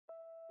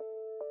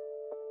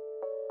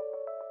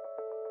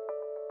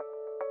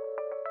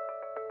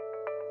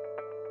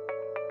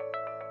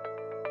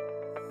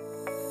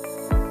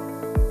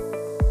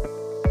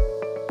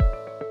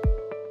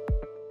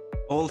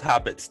Old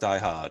habits die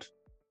hard,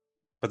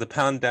 but the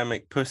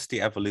pandemic pushed the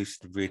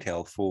evolution of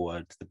retail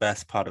forward the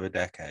best part of a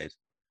decade.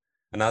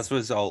 And as a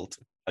result,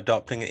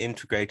 adopting an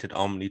integrated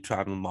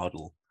omni-channel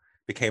model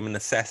became a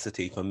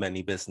necessity for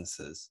many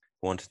businesses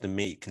who wanted to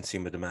meet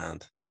consumer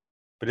demand.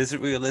 But is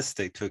it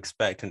realistic to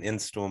expect an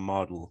in-store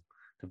model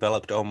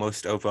developed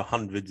almost over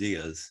 100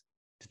 years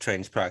to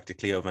change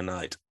practically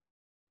overnight?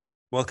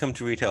 Welcome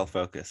to Retail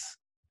Focus,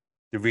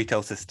 the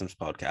Retail Systems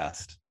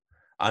podcast.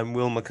 I'm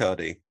Will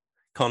McCurdy,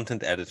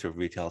 content editor of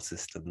Retail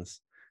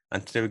Systems,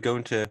 and today we're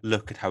going to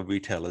look at how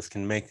retailers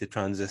can make the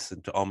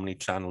transition to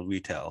omni-channel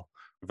retail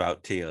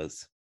without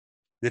tears.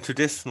 The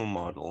traditional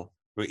model,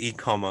 where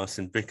e-commerce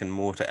and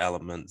brick-and-mortar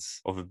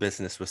elements of a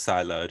business were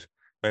siloed,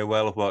 may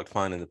well have worked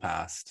fine in the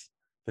past.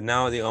 But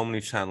now the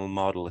omni-channel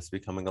model is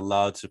becoming a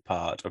larger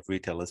part of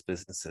retailers'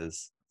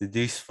 businesses. The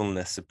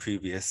usefulness of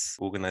previous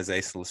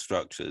organizational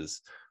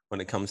structures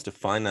when it comes to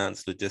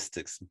finance,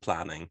 logistics, and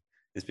planning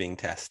is being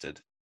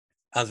tested.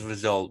 As a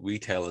result,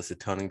 retailers are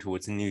turning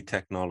towards new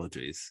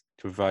technologies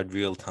to provide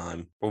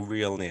real-time or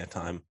real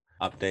near-time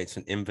updates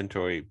on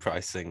inventory,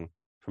 pricing,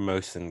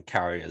 promotion,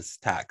 carriers,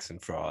 tax,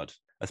 and fraud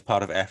as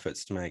part of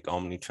efforts to make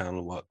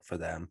omni-channel work for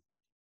them.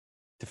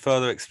 To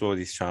further explore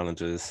these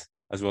challenges,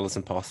 as well as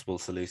some possible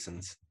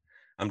solutions,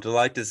 I'm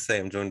delighted to say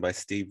I'm joined by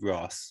Steve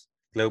Ross,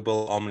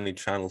 Global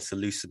Omni-Channel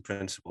Solution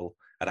Principal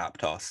at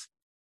Aptos.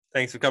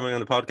 Thanks for coming on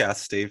the podcast,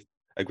 Steve.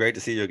 Great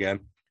to see you again.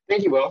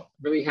 Thank you, Will.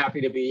 Really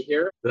happy to be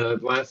here. The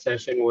last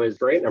session was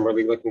great, and I'm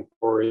really looking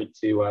forward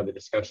to the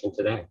discussion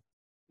today.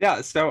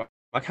 Yeah, so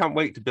I can't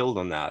wait to build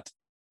on that.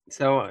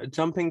 So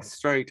jumping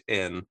straight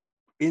in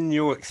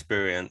your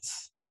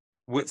experience,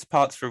 which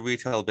parts for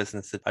retail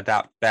business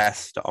adapt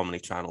best to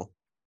omnichannel?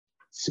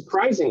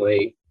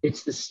 Surprisingly,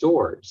 it's the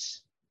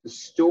stores. The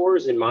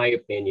stores, in my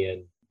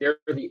opinion, they're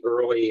the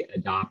early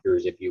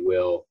adopters, if you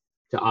will,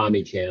 to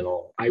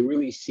omnichannel. I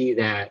really see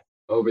that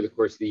over the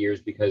course of the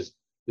years because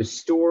the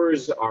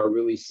stores are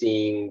really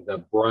seeing the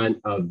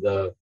brunt of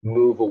the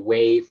move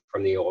away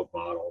from the old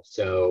model.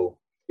 So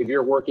if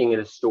you're working in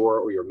a store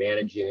or you're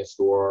managing a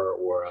store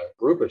or a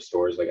group of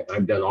stores, like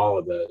I've done all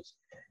of those,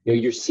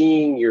 you're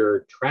seeing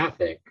your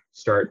traffic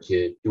start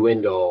to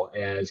dwindle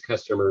as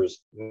customers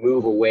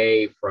move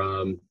away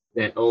from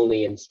that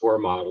only in-store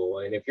model.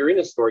 And if you're in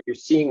a store, you're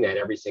seeing that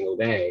every single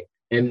day.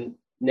 And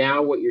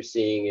now what you're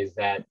seeing is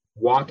that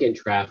walk-in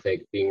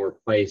traffic being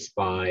replaced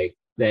by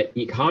that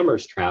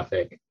e-commerce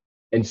traffic.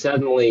 And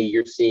suddenly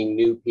you're seeing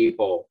new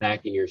people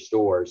back in your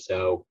store.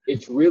 So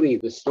it's really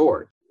the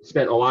store.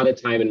 Spent a lot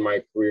of time in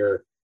my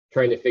career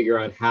trying to figure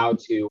out how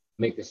to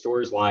make the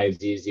stores'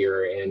 lives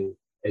easier. And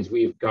as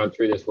we've gone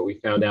through this, what we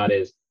found out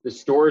is the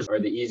stores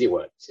are the easy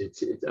ones.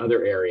 It's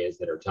other areas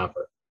that are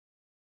tougher.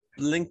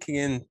 Linking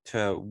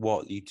into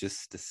what you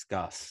just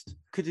discussed,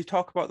 could you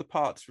talk about the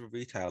parts of a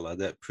retailer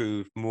that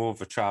prove more of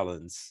a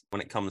challenge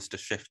when it comes to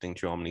shifting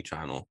to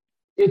omnichannel?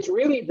 It's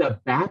really the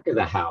back of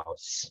the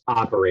house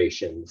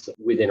operations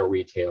within a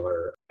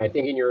retailer. I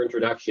think in your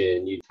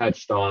introduction, you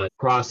touched on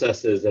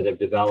processes that have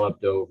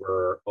developed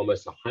over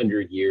almost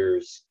 100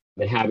 years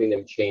and having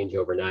them change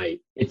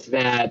overnight. It's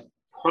that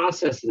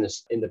process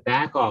in the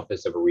back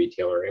office of a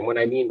retailer. And what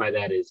I mean by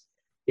that is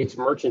it's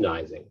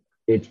merchandising,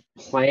 it's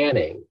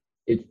planning,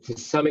 to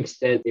some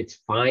extent,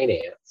 it's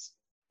finance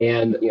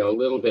and a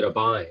little bit of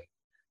buying.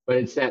 But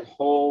it's that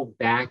whole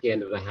back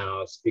end of the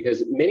house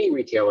because many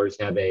retailers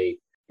have a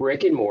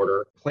brick and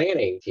mortar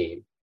planning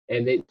team,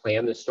 and they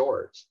plan the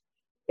stores.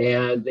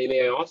 And they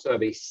may also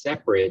have a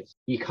separate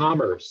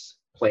e-commerce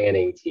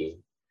planning team.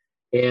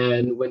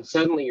 And when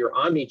suddenly you're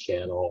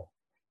omni-channel,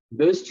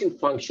 those two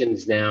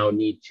functions now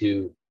need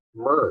to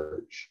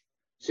merge.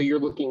 So you're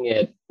looking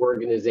at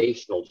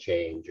organizational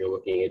change, you're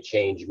looking at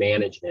change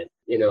management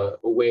in a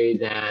way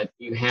that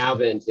you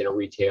haven't in a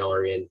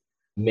retailer in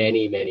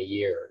many, many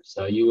years.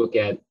 So you look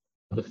at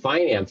the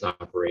finance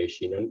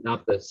operation, and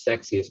not the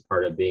sexiest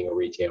part of being a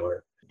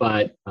retailer,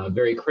 but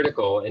very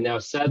critical. And now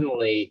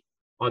suddenly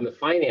on the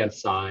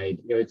finance side,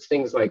 it's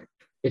things like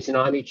it's an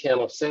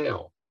omni-channel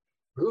sale.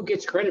 Who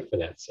gets credit for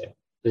that sale?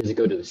 Does it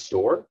go to the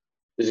store?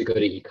 Does it go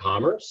to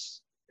e-commerce?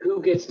 Who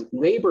gets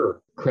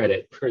labor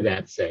credit for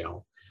that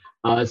sale?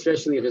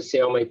 Especially if a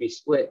sale might be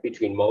split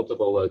between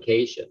multiple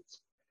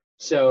locations.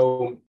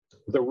 So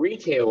the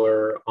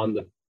retailer on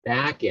the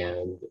back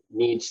end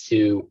needs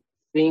to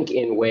think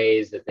in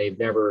ways that they've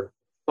never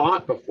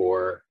thought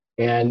before.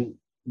 And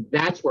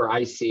that's where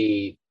I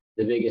see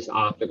the biggest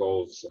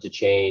obstacles to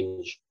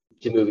change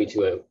to moving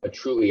to a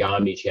truly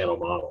omni-channel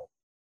model.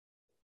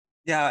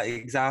 Yeah,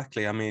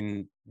 exactly. I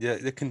mean,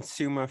 the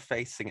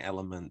consumer-facing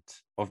element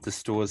of the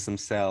stores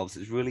themselves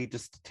is really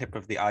just the tip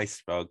of the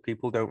iceberg.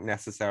 People don't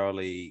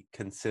necessarily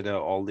consider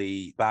all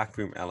the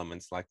backroom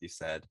elements, like you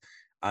said,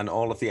 and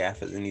all of the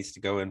effort that needs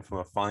to go in from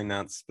a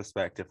finance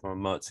perspective, from a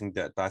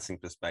merchandising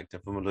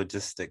perspective, from a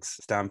logistics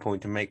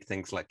standpoint to make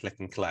things like click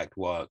and collect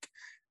work.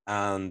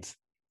 And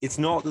it's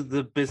not that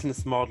the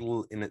business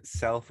model in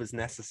itself is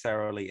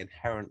necessarily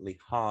inherently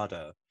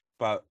harder,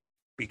 but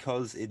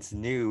because it's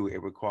new,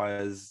 it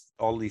requires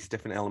all these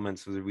different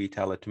elements for the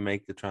retailer to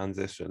make the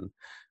transition.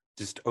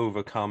 just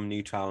overcome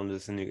new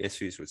challenges and new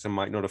issues which they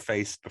might not have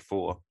faced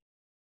before.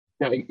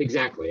 No,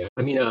 exactly.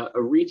 I mean, a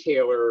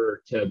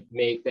retailer to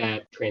make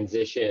that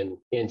transition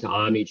into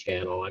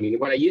omni-channel. I mean,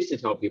 what I used to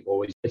tell people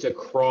was it's a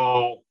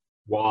crawl,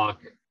 walk,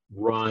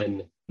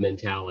 run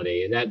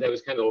mentality. And that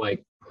was kind of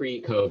like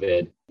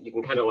pre-COVID. You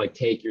can kind of like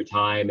take your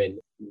time and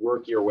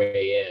work your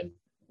way in.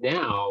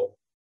 Now,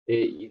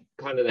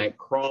 kind of that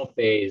crawl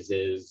phase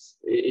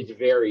it's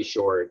very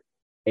short,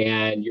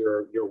 and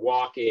you're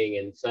walking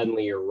and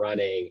suddenly you're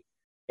running.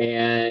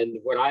 And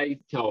what I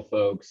tell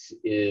folks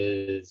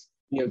is,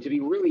 to be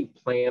really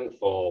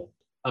planful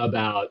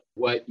about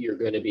what you're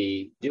going to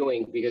be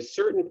doing, because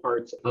certain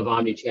parts of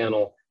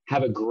omnichannel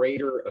have a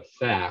greater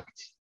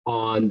effect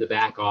on the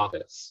back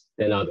office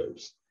than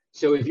others.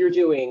 So if you're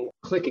doing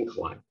click and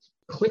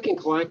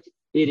collect,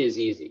 it is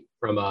easy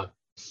from a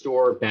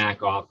store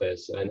back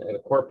office and a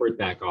corporate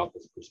back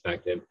office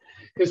perspective,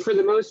 because for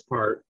the most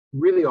part,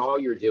 really all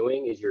you're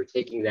doing is you're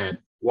taking that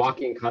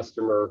walk-in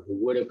customer who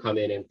would have come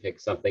in and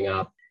picked something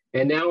up,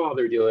 and now all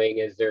they're doing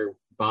is they're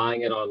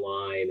buying it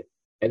online,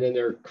 and then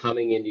they're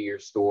coming into your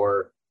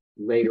store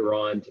later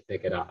on to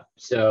pick it up.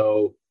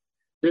 So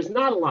there's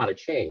not a lot of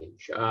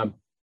change.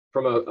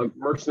 From a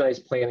merchandise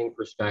planning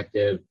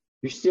perspective,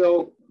 you're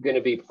still going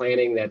to be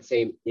planning that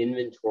same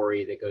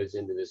inventory that goes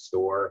into the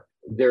store.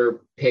 They're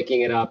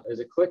picking it up as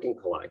a click and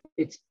collect.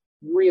 It's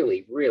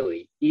really,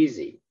 really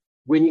easy.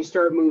 When you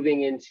start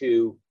moving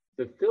into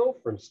the fill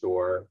from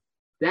store,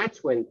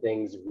 that's when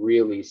things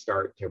really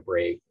start to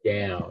break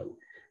down.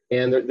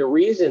 And the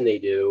reason they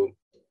do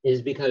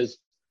is because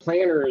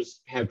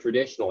planners have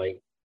traditionally,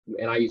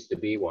 and I used to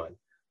be one,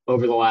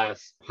 over the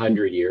last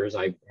 100 years,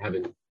 I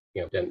haven't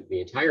done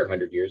the entire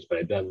 100 years, but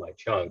I've done my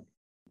chunk,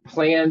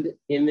 planned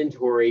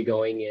inventory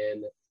going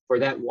in for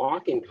that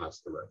walk-in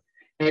customer.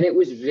 And it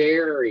was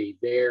very,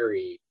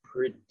 very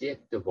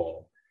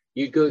predictable.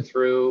 You'd go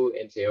through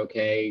and say,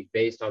 okay,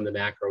 based on the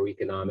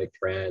macroeconomic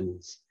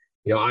trends,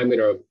 I'm going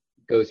to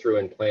go through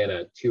and plan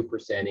a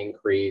 2%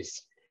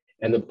 increase.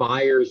 And the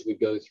buyers would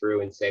go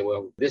through and say,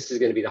 well, this is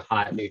going to be the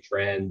hot new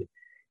trend.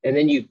 And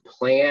then you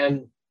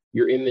plan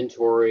your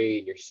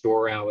inventory, your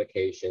store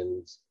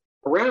allocations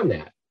around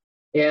that.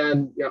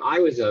 And I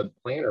was a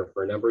planner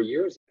for a number of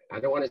years. I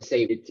don't want to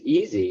say it's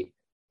easy,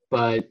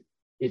 but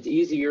it's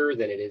easier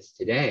than it is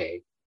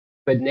today.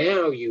 But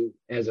now you,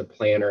 as a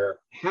planner,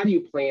 how do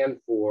you plan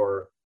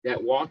for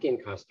that walk-in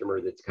customer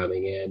that's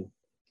coming in,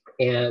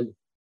 and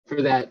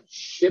for that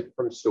ship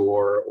from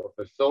store or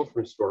fulfill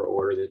from store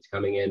order that's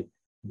coming in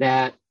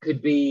that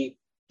could be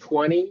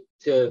 20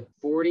 to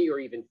 40 or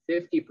even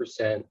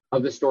 50%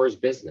 of the store's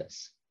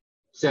business.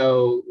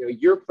 So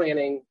you're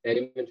planning that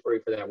inventory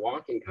for that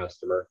walk-in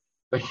customer,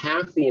 but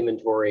half the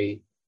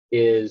inventory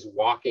is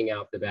walking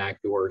out the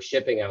back door,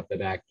 shipping out the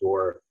back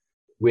door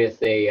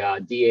with a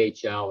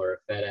DHL or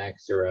a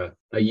FedEx or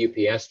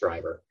a UPS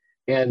driver.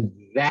 And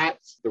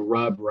that's the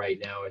rub right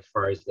now as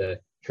far as the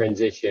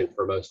transition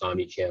for most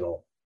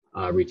omnichannel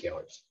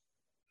retailers.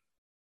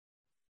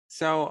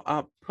 So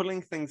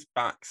pulling things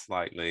back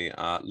slightly,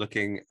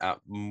 looking at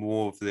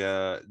more of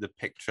the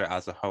picture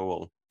as a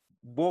whole,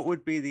 what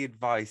would be the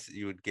advice that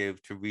you would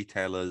give to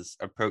retailers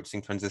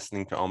approaching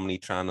transitioning to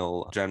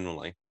omnichannel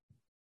generally?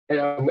 And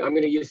I'm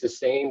going to use the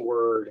same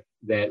word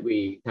that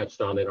we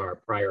touched on in our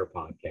prior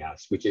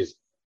podcast, which is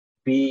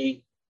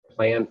be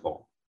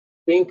planful.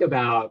 Think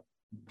about,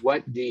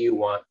 what do you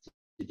want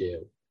to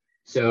do?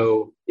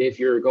 So if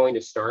you're going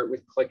to start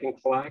with click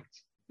and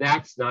collect,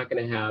 that's not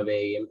going to have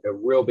a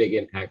real big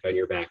impact on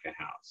your back of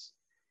house.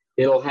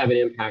 It'll have an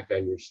impact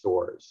on your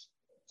stores.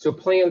 So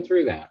plan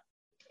through that.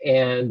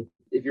 And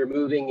if you're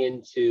moving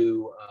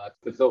into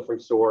fulfill from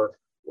store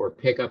or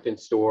pick up in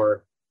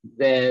store,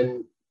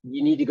 then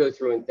you need to go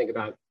through and think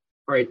about,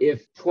 all right,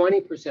 if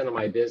 20% of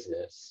my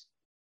business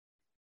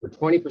or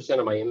 20%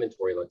 of my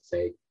inventory, let's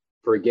say,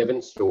 for a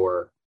given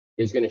store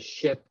is going to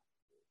ship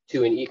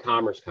to an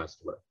e-commerce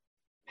customer,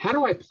 how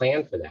do I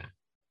plan for that?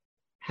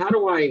 How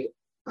do I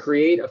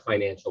create a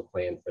financial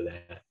plan for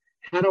that?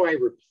 How do I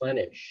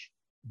replenish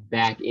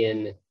back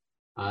in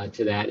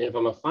to that? And if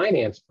I'm a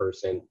finance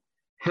person,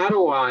 how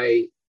do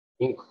I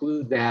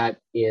include that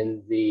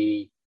in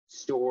the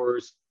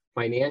store's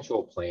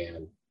financial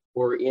plan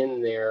or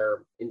in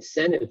their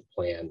incentive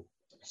plan?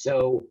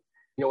 So,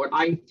 what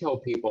I tell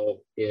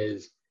people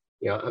is,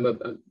 I'm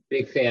a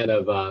big fan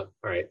of, all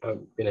right,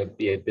 I'm going to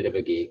be a bit of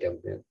a geek. I'm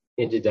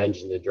into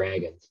Dungeons and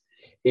Dragons,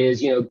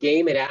 is,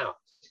 game it out.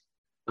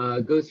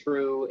 Go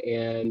through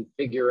and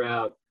figure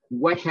out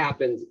what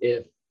happens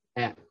if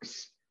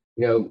X.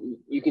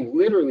 You can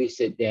literally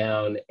sit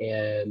down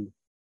and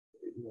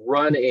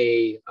run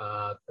a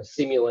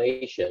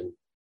simulation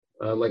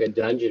like a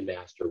dungeon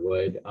master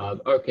would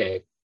of,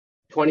 okay,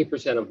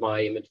 20% of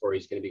my inventory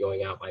is going to be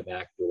going out my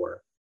back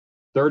door.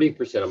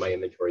 30% of my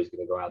inventory is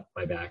going to go out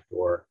my back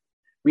door.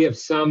 We have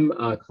some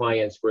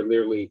clients where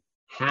literally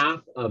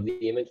half of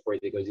the inventory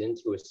that goes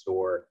into a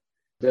store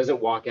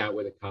doesn't walk out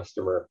with a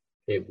customer.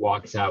 It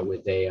walks out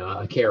with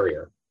a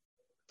carrier.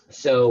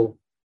 So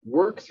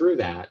work through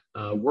that.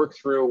 Work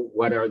through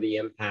what are the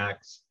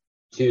impacts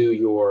to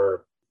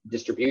your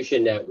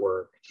distribution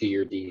network, to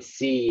your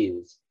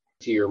DCs,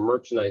 to your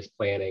merchandise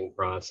planning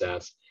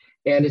process.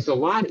 And it's a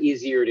lot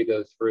easier to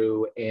go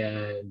through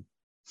and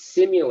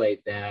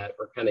simulate that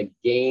or kind of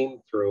game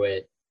through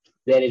it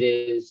than it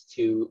is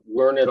to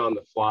learn it on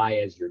the fly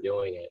as you're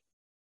doing it.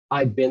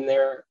 I've been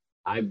there,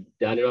 I've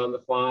done it on the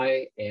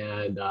fly,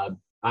 and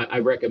I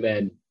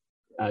recommend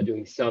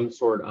doing some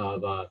sort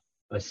of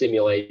a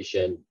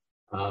simulation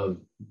of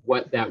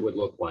what that would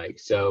look like.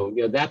 So,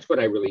 that's what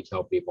I really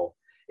tell people.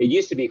 It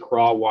used to be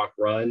crawl, walk,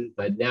 run,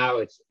 but now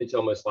it's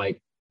almost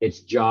like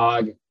it's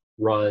jog,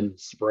 run,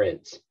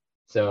 sprint.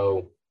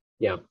 So,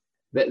 yeah,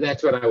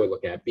 that's what I would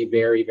look at. Be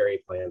very,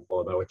 very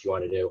planful about what you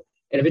want to do.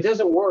 And if it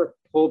doesn't work,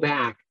 pull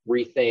back,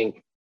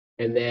 rethink,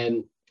 and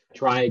then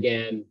try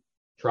again,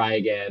 try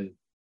again,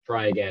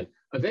 try again.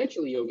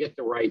 Eventually, you'll get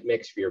the right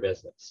mix for your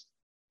business.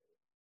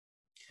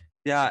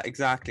 Yeah,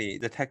 exactly.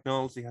 The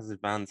technology has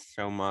advanced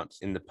so much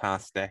in the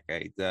past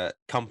decade that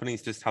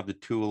companies just have the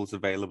tools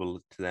available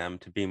to them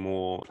to be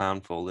more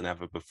planful than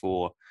ever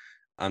before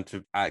and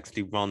to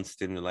actually run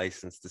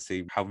simulations to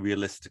see how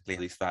realistically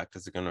these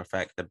factors are going to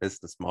affect their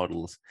business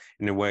models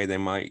in a way they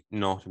might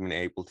not have been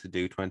able to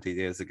do 20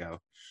 years ago.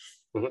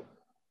 Mm-hmm.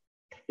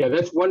 Yeah,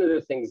 that's one of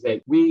the things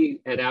that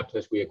we at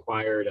Aptos, we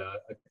acquired a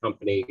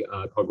company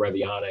called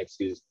Revionics,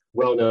 who's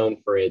well known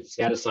for its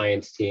data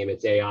science team,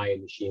 its AI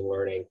and machine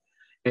learning.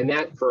 And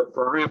that for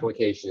our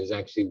application is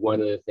actually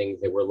one of the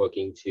things that we're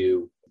looking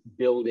to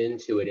build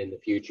into it in the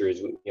future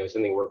is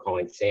something we're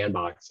calling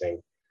sandboxing,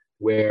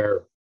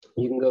 where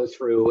you can go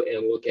through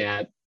and look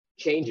at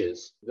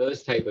changes,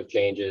 those type of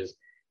changes,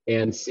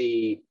 and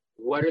see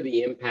what are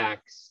the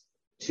impacts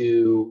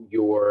to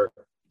your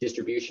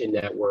distribution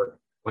network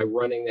by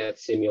running that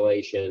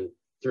simulation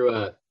through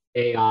a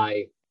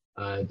AI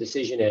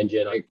decision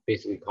engine. I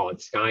basically call it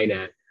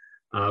Skynet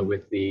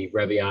with the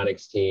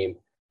Revionics team.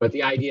 But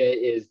the idea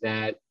is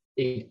that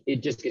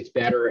it just gets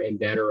better and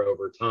better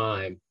over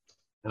time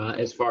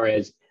as far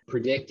as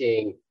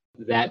predicting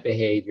that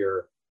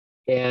behavior.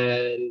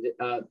 And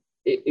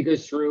it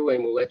goes through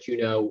and will let you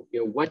know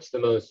what's the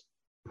most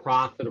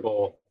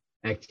profitable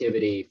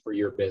activity for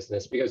your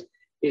business. Because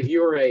if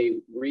you're a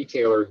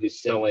retailer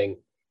who's selling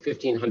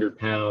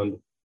 1,500-pound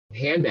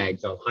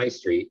handbags on High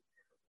Street,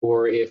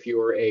 or if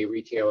you're a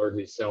retailer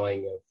who's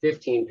selling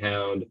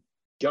 15-pound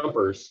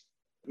jumpers,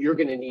 you're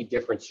going to need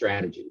different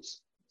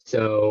strategies.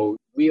 So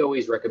we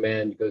always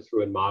recommend go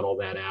through and model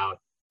that out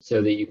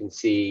so that you can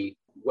see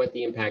what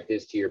the impact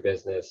is to your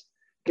business.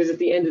 Because at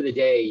the end of the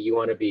day, you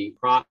want to be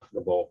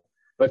profitable.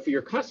 But for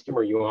your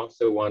customer, you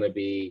also want to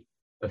be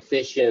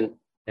efficient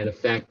and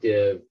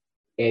effective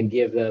and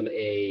give them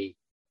a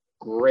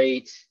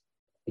great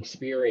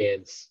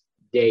experience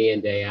day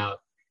in, day out.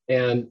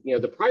 And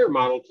the prior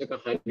model took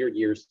 100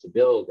 years to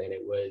build, and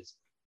it was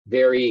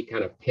very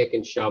kind of pick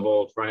and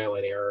shovel, trial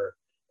and error.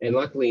 And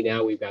luckily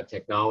now we've got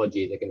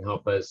technology that can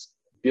help us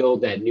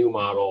build that new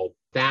model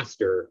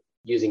faster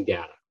using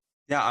data.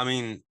 Yeah, I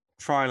mean,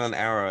 trial and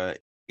error,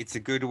 it's a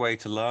good way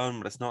to learn,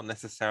 but it's not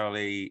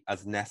necessarily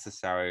as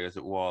necessary as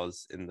it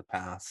was in the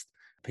past.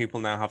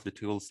 People now have the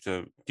tools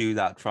to do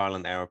that trial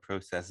and error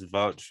process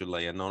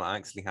virtually and not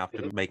actually have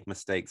to make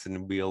mistakes in the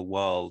real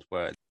world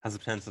where it has the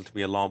potential to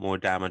be a lot more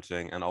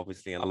damaging and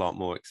obviously a lot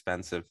more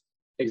expensive.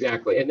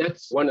 Exactly. And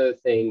that's one of the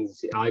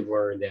things I've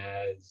learned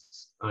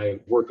as I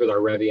worked with our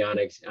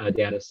Revionics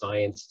data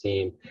science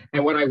team.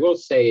 And what I will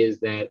say is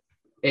that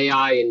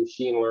AI and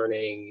machine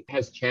learning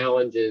has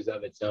challenges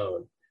of its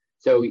own.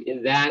 So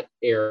in that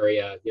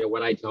area,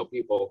 what I tell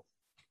people,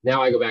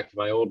 now I go back to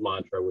my old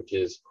mantra, which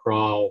is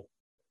crawl,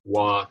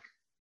 walk,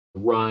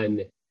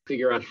 run,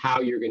 figure out how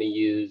you're going to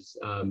use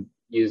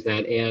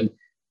that and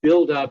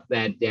build up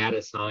that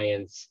data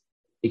science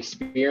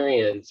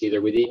experience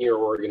either within your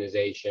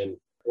organization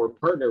or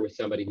partner with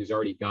somebody who's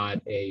already got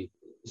a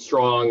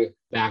strong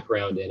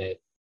background in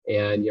it.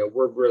 And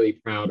we're really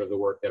proud of the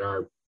work that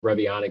our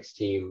Revionics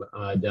team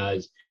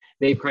does.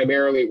 They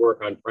primarily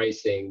work on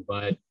pricing,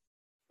 but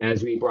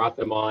as we brought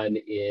them on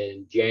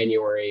in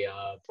January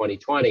of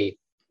 2020,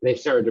 they've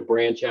started to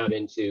branch out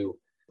into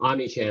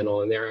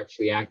omnichannel, and they're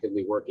actually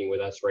actively working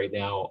with us right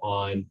now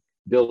on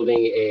building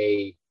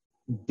a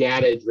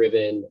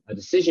data-driven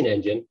decision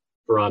engine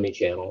for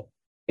omnichannel.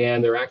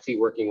 And they're actually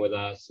working with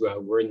us.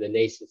 We're in the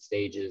nascent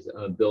stages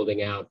of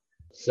building out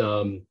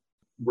some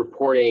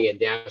reporting and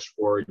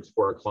dashboards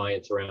for our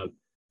clients around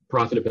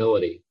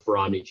profitability for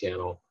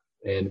omnichannel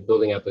and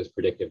building out those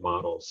predictive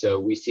models. So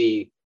we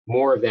see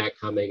more of that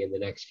coming in the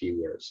next few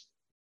years.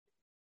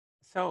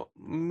 So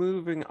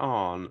moving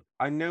on,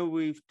 I know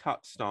we've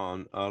touched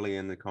on early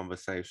in the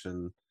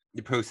conversation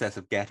the process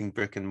of getting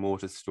brick and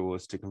mortar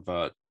stores to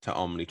convert to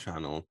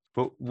omnichannel.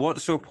 But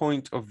what's your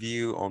point of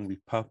view on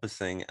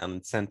repurposing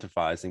and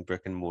incentivizing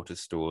brick and mortar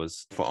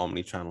stores for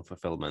omnichannel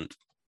fulfillment?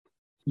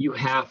 You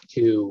have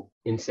to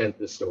incent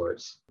the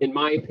stores. In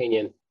my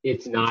opinion,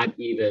 it's not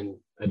even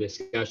a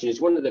discussion.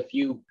 It's one of the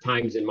few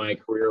times in my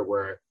career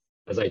where,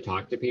 as I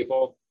talk to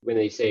people, when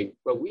they say,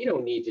 well, we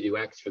don't need to do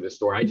X for the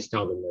store, I just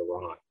tell them they're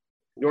wrong.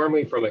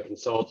 Normally from a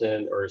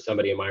consultant or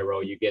somebody in my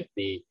role, you get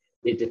the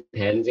it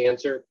depends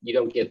answer. You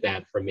don't get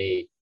that from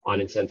me on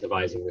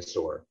incentivizing the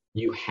store.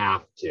 You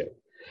have to.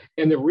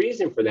 And the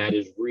reason for that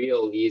is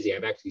real easy.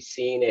 I've actually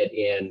seen it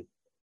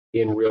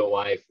in real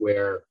life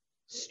where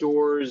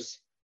stores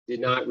did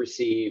not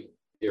receive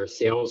their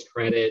sales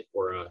credit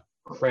or a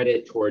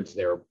credit towards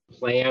their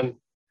plan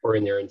or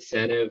in their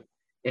incentive.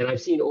 And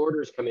I've seen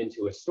orders come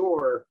into a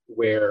store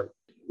where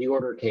the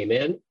order came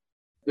in,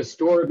 the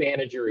store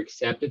manager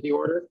accepted the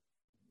order,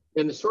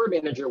 and the store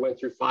manager went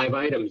through 5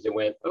 items and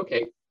went,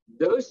 okay,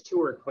 those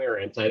 2 are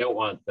clearance. I don't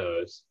want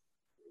those.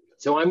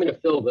 So I'm going to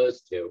fill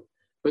those 2.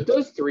 But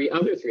those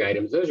other three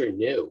items, those are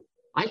new.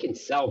 I can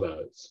sell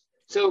those.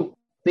 So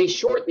they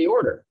short the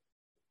order.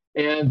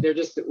 And they're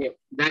just,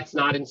 that's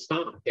not in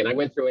stock. And I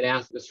went through and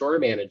asked the store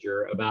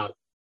manager about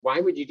why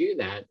would you do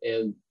that?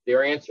 And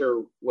their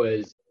answer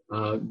was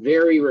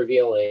very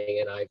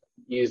revealing. And I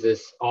use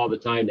this all the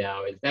time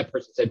now. Is that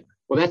person said,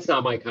 well, that's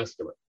not my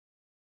customer.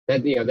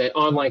 That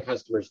online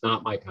customer is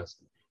not my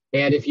customer.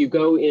 And if you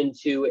go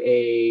into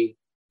a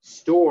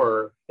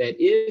store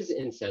that is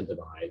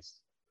incentivized,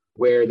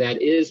 where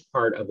that is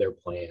part of their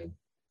plan,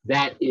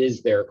 that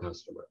is their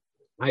customer.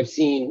 I've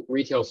seen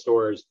retail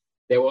stores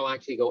that will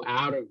actually go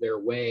out of their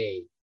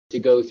way to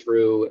go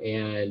through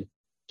and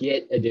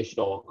get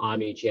additional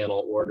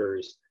omni-channel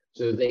orders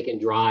so that they can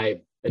drive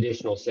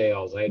additional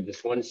sales. I had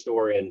this one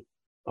store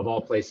of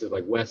all places,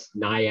 like West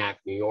Nyack,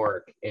 New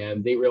York,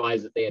 and they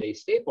realized that they had a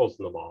Staples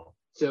in the mall.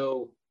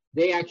 So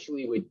they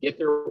actually would get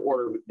their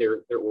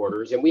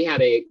orders, and we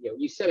had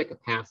you set a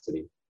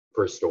capacity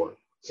per store.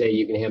 Say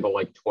you can handle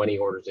like 20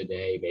 orders a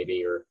day,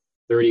 maybe, or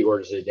 30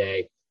 orders a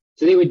day.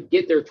 So they would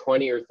get their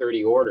 20 or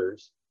 30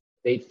 orders,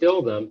 they'd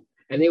fill them,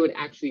 and they would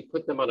actually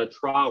put them on a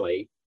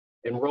trolley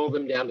and roll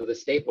them down to the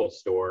Staples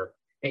store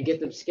and get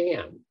them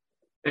scanned.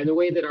 And the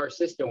way that our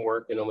system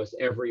worked, and almost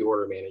every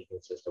order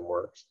management system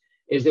works,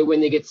 is that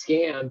when they get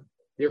scanned,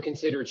 they're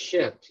considered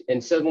shipped,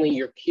 and suddenly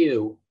your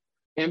queue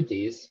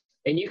empties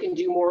and you can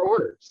do more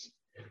orders.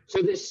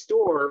 So this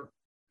store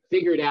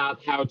figured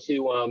out how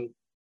to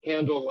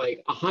handle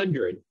like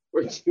 100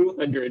 or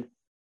 200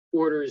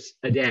 orders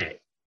a day.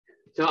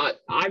 So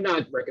I'm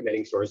not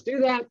recommending stores do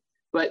that,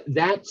 but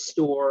that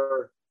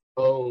store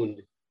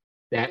owned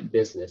that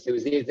business. It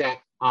was the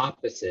exact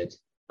opposite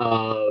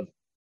of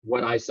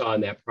what I saw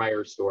in that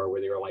prior store where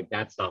they were like,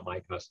 that's not my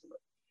customer.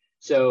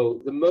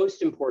 So the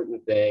most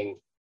important thing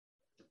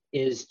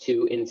is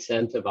to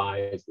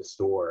incentivize the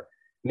store,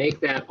 make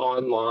that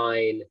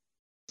online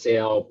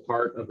sale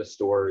part of the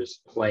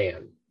store's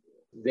plan.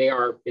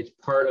 It's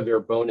part of their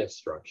bonus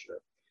structure.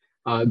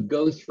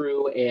 Go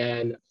through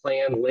and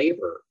plan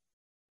labor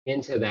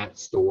into that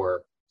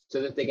store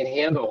so that they can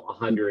handle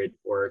 100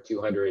 or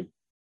 200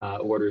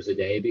 orders a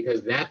day,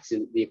 because that's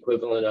the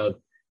equivalent of,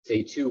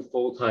 say, 2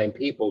 full-time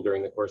people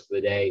during the course of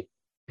the day,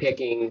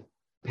 picking,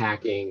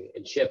 packing,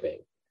 and shipping.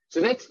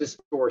 So that's the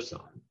store side.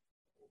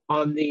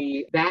 On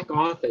the back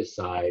office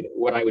side,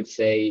 what I would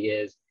say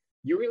is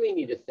you really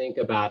need to think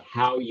about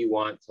how you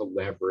want to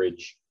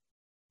leverage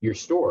your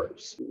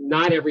stores.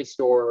 Not every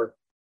store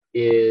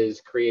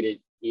is created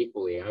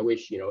equally. I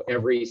wish,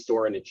 every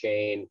store in a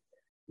chain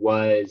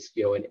was,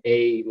 an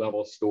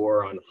A-level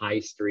store on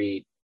High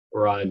Street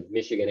or on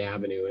Michigan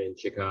Avenue in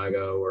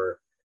Chicago, or,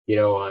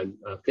 on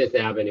Fifth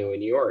Avenue in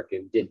New York,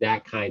 and did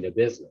that kind of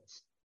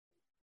business.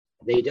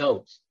 They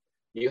don't.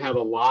 You have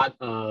a lot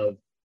of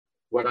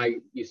what I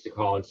used to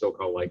call and still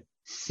call like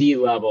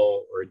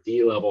C-level or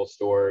D-level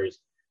stores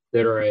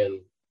that are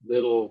in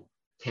little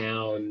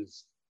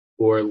towns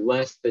or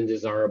less than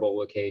desirable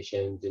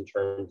locations in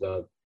terms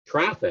of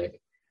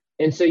traffic.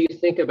 And so you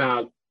think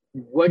about,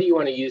 what do you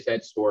want to use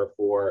that store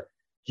for?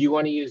 Do you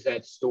want to use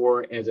that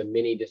store as a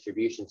mini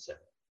distribution center?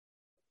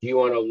 Do you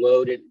want to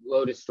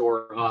load a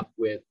store up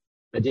with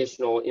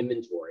additional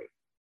inventory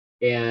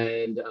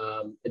and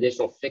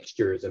additional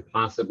fixtures and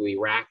possibly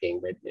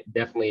racking, but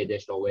definitely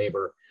additional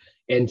labor,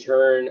 and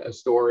turn a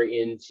store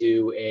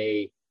into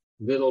a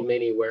little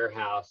mini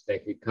warehouse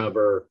that could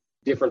cover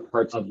different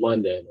parts of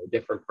London or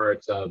different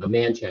parts of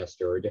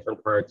Manchester or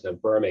different parts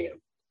of Birmingham?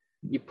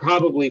 You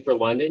probably, for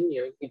London,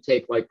 you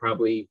take like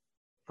probably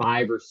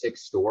 5 or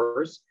 6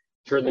 stores,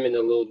 turn them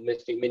into little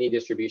mini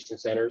distribution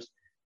centers,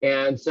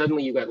 and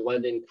suddenly you've got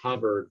London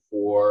covered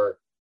for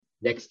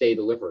next day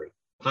delivery,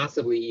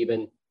 possibly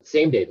even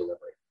same day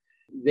delivery.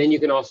 Then you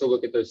can also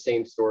look at those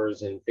same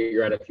stores and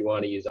figure out if you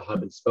want to use a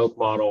hub and spoke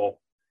model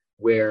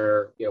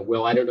where,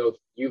 Will, I don't know if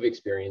you've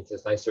experienced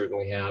this, I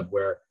certainly have,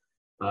 where,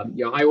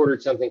 I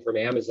ordered something from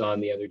Amazon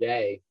the other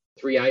day,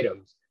 3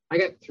 items. I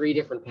got 3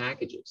 different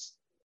packages.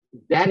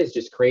 That is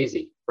just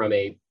crazy from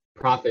a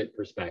profit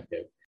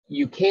perspective.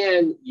 You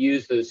can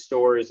use those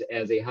stores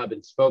as a hub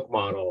and spoke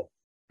model,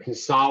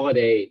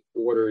 consolidate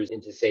orders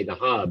into, say, the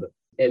hub,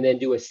 and then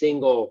do a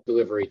single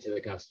delivery to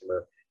the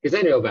customer. Because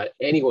I know about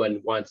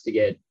anyone wants to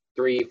get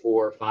 3,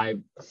 4, 5,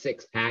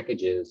 6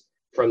 packages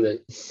from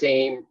the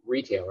same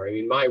retailer. I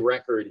mean, my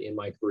record in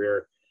my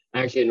career,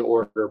 I actually had an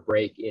order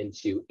break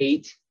into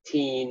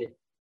 18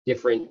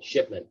 different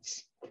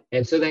shipments.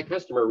 And so that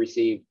customer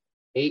received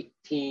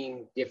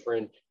 18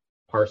 different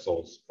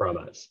parcels from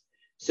us.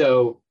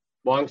 So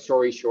long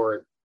story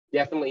short,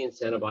 definitely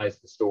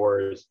incentivize the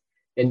stores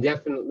and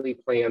definitely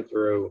plan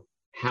through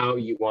how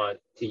you want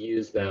to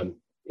use them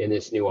in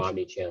this new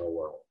omni-channel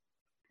world.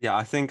 Yeah,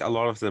 I think a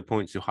lot of the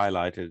points you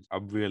highlighted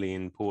are really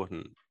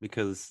important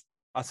because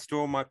a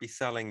store might be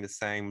selling the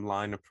same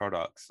line of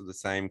products or the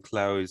same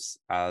clothes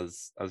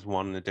as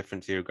one in a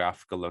different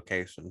geographical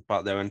location,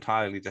 but they're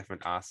entirely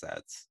different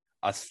assets.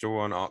 A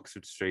store on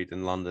Oxford Street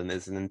in London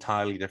is an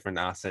entirely different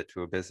asset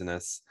to a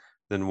business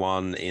than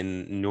one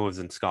in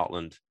northern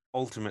Scotland.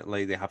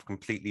 Ultimately, they have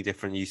completely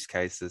different use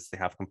cases. They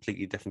have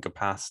completely different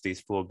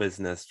capacities for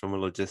business from a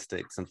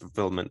logistics and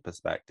fulfillment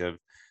perspective,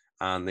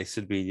 and they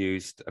should be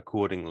used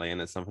accordingly.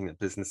 And it's something that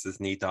businesses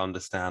need to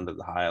understand at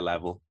the higher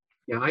level.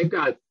 Yeah, I've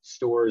got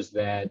stores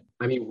that,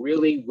 I mean,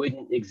 really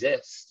wouldn't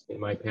exist in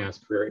my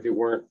past career if it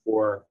weren't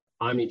for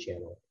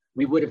omnichannel.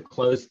 We would have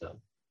closed them.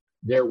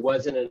 There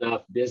wasn't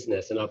enough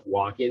business, enough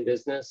walk-in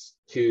business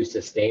to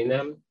sustain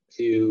them,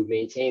 to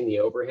maintain the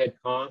overhead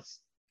costs.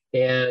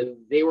 And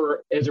they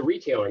were, as a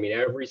retailer, I mean,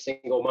 every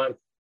single month,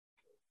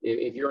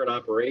 if you're in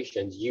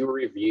operations, you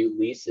review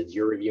leases,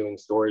 you're reviewing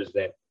stores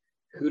that,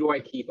 who do I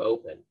keep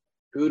open?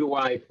 Who do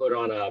I put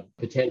on a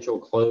potential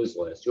close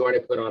list? Who do I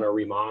put on a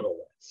remodel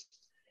list?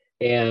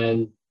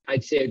 And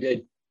I'd say a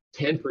good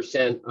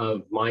 10%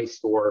 of my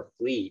store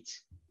fleet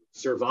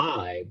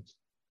survived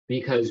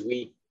because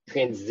we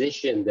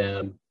transitioned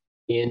them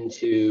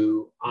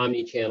into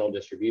omni-channel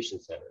distribution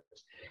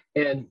centers.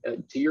 And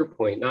to your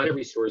point, not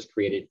every store is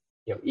created,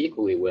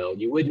 equally well.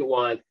 You wouldn't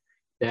want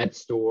that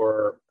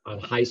store on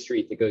High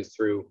Street that goes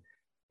through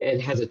and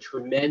has a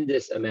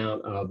tremendous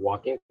amount of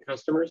walk-in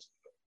customers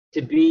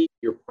to be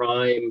your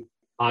prime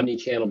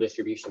omni-channel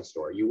distribution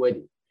store. You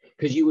wouldn't,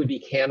 because you would be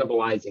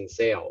cannibalizing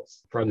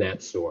sales from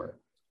that store.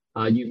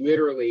 You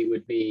literally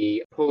would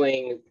be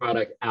pulling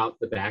product out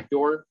the back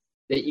door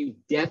that you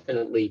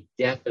definitely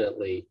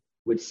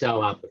would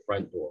sell out the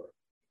front door.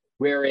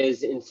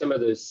 Whereas in some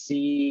of those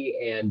C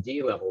and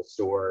D level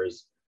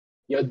stores,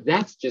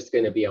 that's just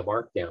going to be a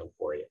markdown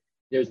for you.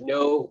 There's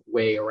no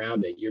way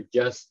around it. You're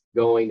just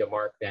going to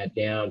mark that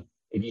down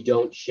if you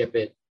don't ship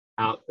it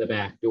out the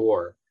back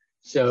door.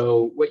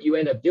 So what you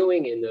end up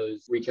doing in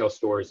those retail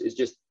stores is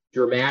just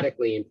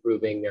dramatically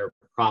improving their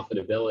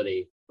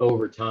profitability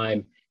over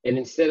time. And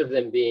instead of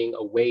them being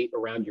a weight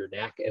around your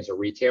neck as a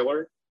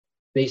retailer,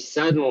 they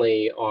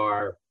suddenly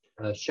are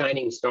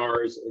shining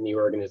stars in the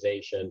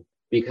organization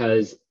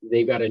because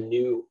they've got a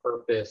new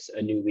purpose,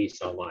 a new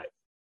lease on life.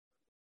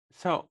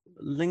 So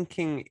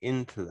linking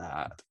into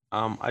that,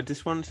 I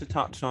just wanted to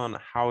touch on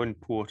how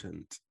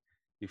important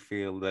you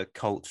feel the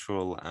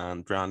cultural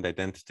and brand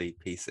identity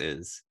piece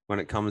is when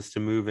it comes to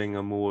moving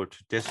a more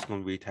traditional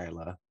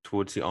retailer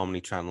towards the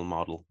omni-channel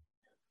model.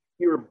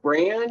 Your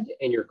brand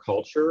and your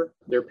culture,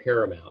 they're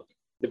paramount.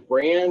 The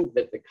brand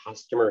that the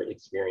customer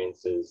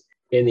experiences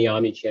in the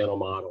omni-channel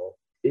model,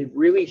 it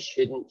really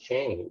shouldn't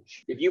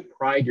change. If you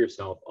pride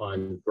yourself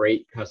on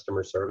great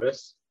customer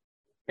service,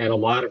 and a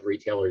lot of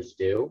retailers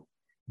do,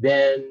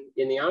 then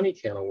in the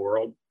omni-channel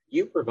world,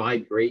 you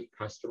provide great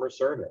customer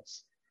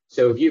service.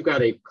 So if you've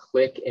got a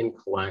click and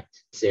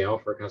collect sale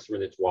for a customer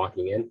that's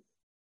walking in,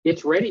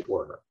 it's ready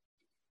for her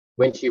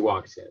when she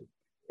walks in.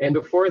 And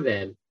before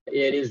then,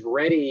 it is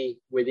ready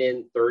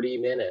within 30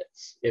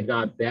 minutes, if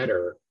not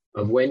better,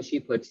 of when she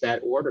puts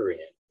that order in.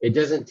 It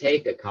doesn't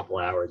take a couple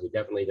hours. It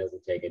definitely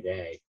doesn't take a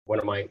day. One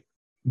of my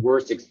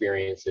worst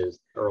experiences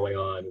early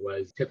on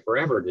was took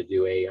forever to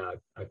do a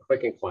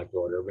click and collect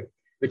order,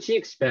 but she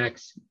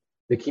expects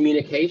the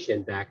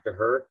communication back to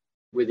her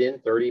within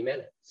 30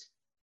 minutes.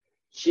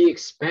 She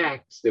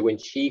expects that when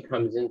she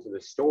comes into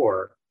the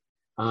store,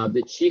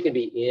 that she can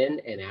be in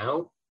and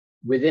out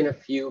within a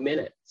few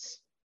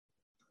minutes.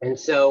 And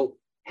so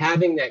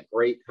having that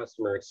great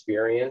customer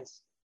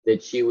experience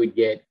that she would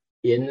get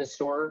in the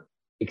store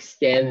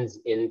extends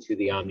into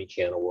the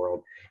omni-channel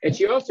world. And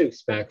she also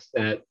expects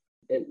that,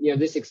 and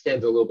this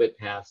extends a little bit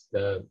past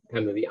the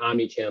kind of the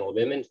omni-channel of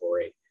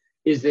inventory,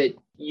 is that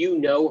you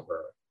know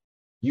her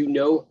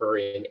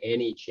in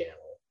any channel.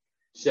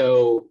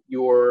 So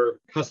your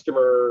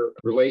customer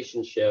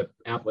relationship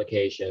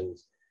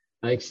applications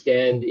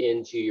extend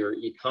into your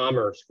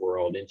e-commerce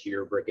world, into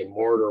your brick and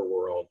mortar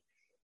world,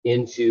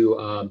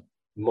 into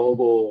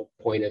mobile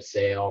point of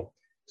sale,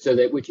 so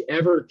that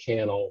whichever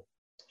channel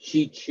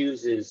she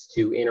chooses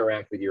to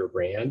interact with your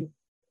brand,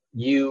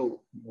 you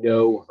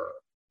know her.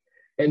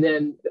 And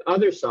then the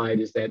other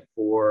side is that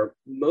for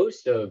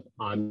most of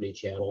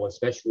omnichannel,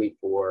 especially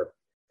for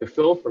the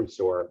fill from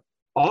store,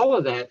 all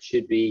of that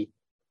should be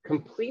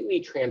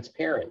completely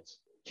transparent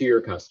to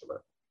your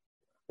customer.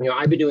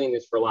 I've been doing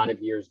this for a lot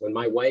of years. When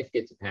my wife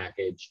gets a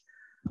package,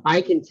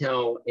 I can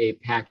tell a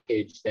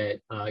package that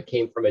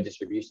came from a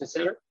distribution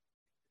center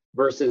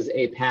versus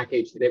a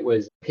package that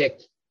was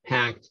picked,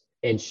 packed,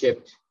 and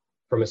shipped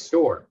from a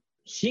store.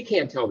 She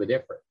can't tell the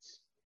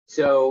difference.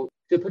 So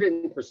to put it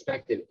in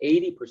perspective,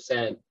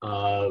 80%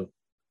 of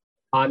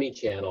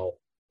omnichannel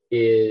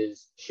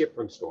is shipped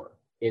from store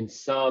in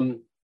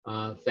some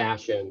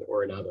fashion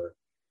or another.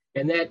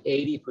 And that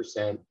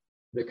 80%,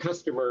 the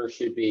customer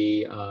should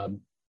be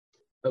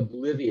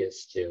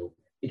oblivious to,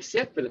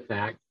 except for the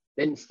fact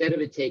that instead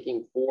of it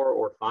taking 4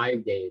 or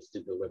 5 days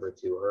to deliver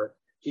to her,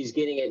 she's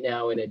getting it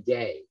now in a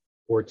day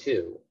or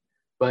two.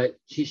 But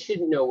she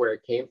shouldn't know where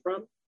it came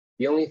from.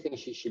 The only thing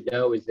she should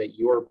know is that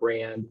your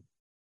brand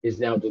is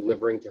now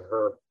delivering to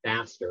her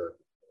faster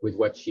with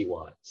what she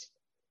wants.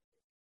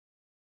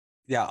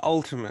 Yeah,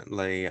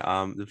 ultimately,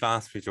 the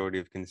vast majority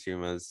of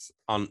consumers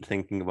aren't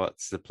thinking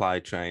about supply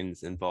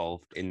chains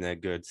involved in their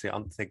goods. They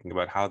aren't thinking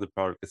about how the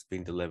product is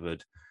being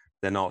delivered.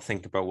 They're not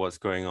thinking about what's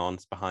going on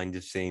behind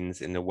the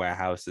scenes in the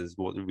warehouses,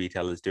 what the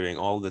retailer is doing.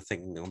 All they're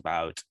thinking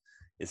about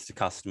is the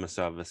customer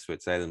service,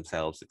 which they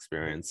themselves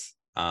experience,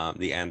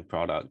 the end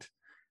product.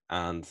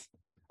 And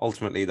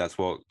ultimately, that's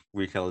what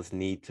retailers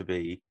need to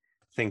be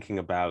thinking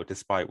about,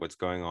 despite what's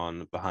going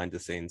on behind the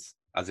scenes,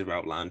 as you've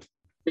outlined.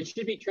 It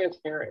should be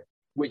transparent.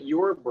 What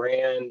your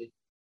brand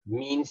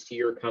means to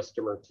your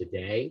customer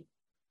today,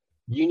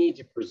 you need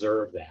to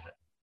preserve that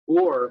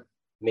or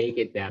make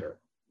it better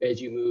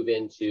as you move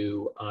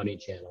into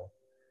omnichannel.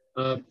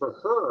 For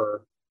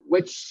her,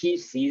 what she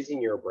sees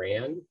in your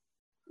brand,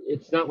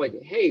 it's not like,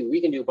 hey,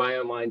 we can do buy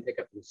online, pick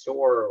up in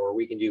store, or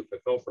we can do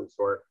fulfill from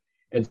store.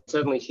 And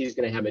suddenly she's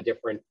going to have a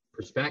different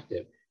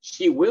perspective.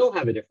 She will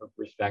have a different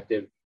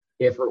perspective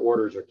if her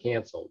orders are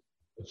canceled.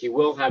 She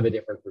will have a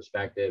different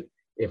perspective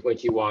if when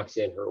she walks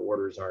in, her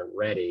orders aren't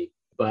ready.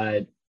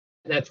 But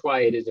that's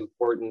why it is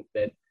important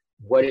that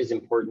what is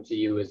important to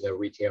you as a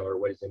retailer,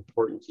 what is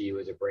important to you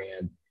as a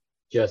brand,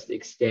 just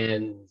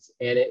extends.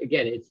 And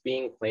again, it's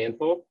being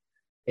planful.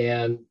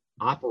 And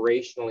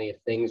operationally, if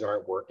things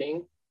aren't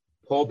working,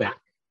 pull back,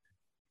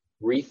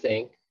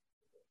 rethink,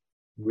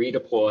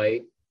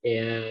 redeploy,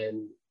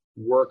 and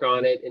work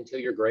on it until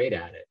you're great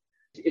at it.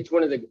 It's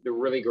one of the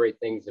really great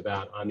things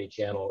about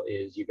omnichannel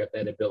is you've got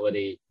that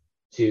ability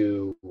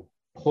to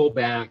pull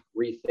back,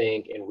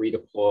 rethink, and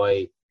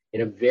redeploy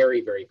in a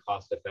very, very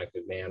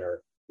cost-effective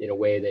manner in a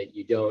way that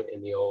you don't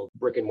in the old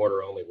brick and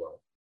mortar only world.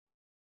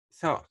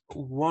 So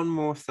one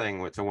more thing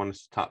which I wanted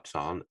to touch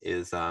on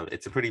is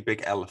it's a pretty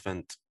big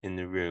elephant in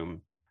the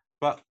room,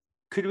 but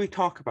could we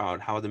talk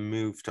about how the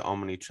move to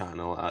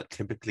omnichannel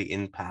typically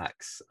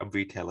impacts a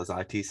retailer's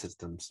IT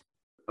systems?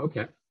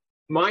 Okay.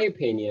 My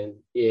opinion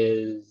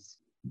is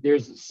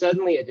there's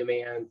suddenly a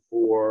demand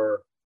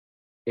for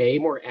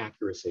more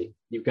accuracy.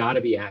 You've got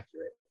to be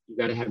accurate. You've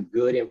got to have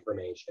good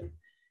information.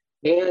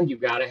 And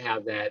you've got to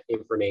have that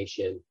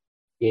information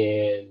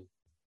in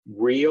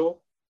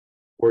real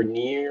or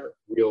near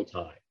real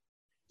time.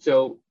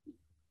 So,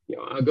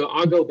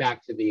 I'll go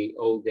back to the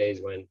old days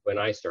when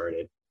I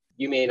started.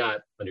 You may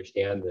not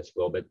understand this,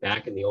 Will, but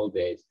back in the old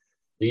days,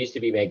 there used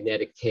to be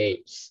magnetic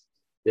tapes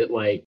that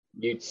like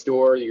you'd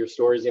store your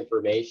store's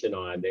information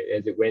on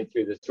as it went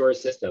through the store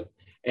system.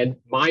 And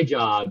my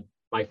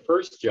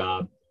first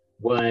job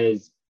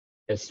was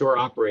as store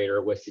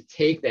operator was to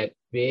take that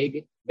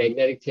big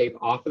magnetic tape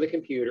off of the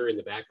computer in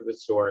the back of the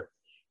store,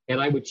 and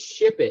I would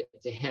ship it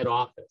to head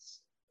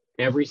office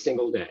every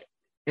single day.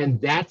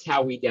 And that's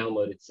how we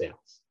downloaded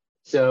sales.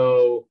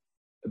 So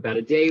about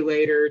a day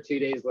later, 2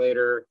 days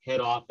later, head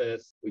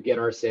office, we get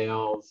our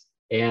sales,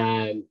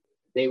 and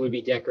they would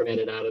be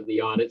decremented out of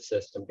the audit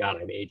system. God,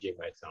 I'm aging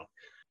myself.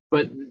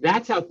 But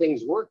that's how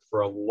things worked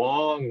for a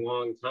long,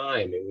 long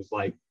time. It was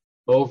like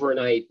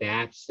overnight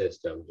batch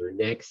systems or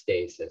next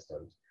day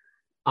systems.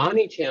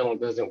 Omnichannel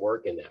doesn't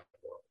work in that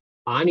world.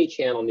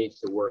 Omnichannel needs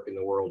to work in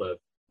the world of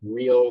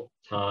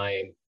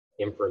real-time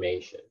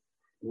information.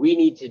 We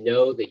need to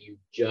know that you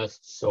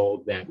just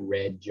sold that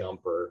red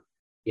jumper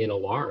in a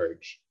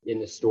large in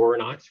the store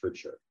in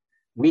Oxfordshire.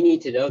 We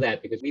need to know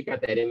that because we've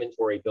got that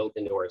inventory built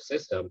into our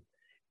system.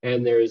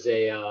 And there's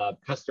a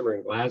customer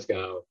in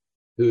Glasgow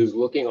who's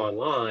looking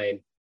online,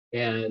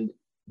 and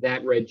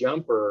that red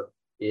jumper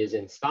is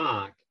in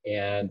stock,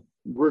 and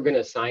we're going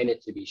to assign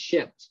it to be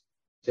shipped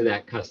to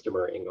that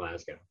customer in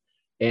Glasgow.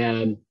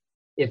 And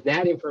if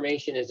that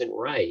information isn't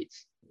right,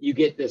 you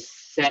get this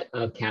set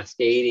of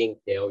cascading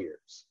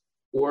failures,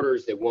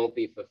 orders that won't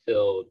be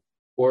fulfilled,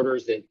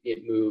 orders that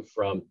get moved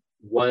from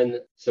one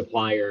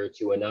supplier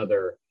to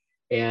another,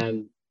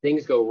 and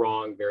things go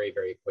wrong very,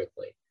 very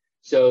quickly.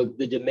 So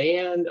the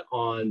demand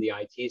on the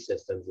IT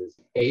systems is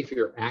A, for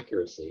your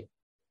accuracy,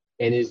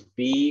 and is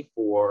B,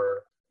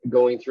 for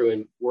going through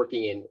and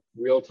working in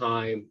real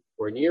time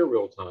or near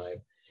real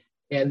time.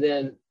 And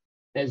then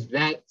as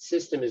that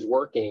system is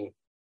working,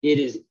 it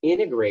is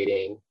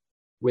integrating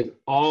with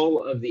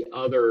all of the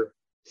other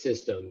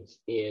systems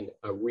in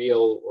a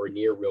real or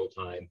near real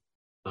time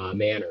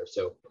manner.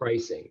 So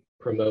pricing,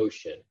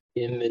 promotion,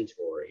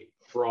 inventory,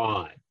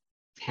 fraud,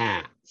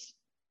 tax.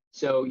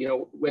 So,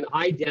 when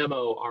I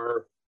demo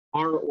our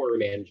order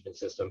management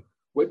system,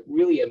 what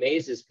really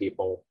amazes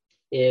people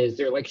is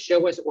they're like,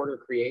 show us order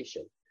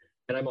creation.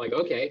 And I'm like,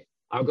 okay,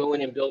 I'll go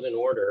in and build an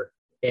order.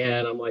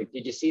 And I'm like,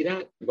 did you see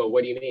that? I go,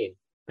 what do you mean?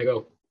 I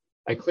go,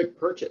 I click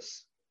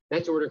purchase.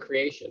 That's order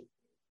creation.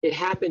 It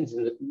happens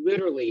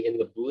literally in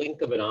the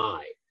blink of an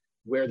eye,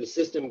 where the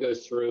system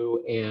goes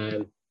through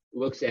and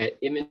looks at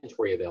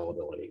inventory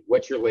availability.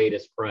 What's your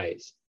latest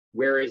price?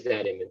 Where is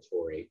that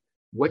inventory?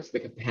 what's the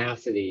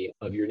capacity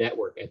of your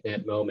network at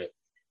that moment.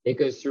 It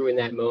goes through in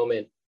that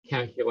moment,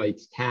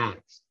 calculates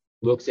tax,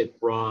 looks at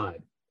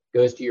fraud,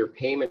 goes to your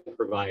payment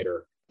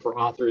provider for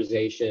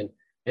authorization,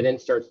 and then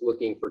starts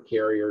looking for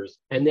carriers,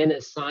 and then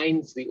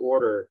assigns the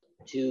order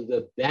to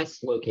the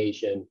best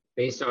location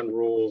based on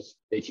rules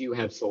that you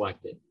have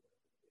selected.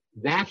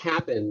 That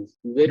happens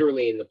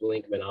literally in the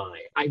blink of an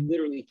eye. I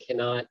literally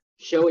cannot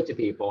show it to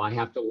people. I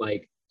have to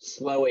like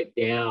slow it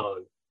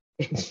down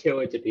and show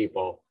it to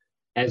people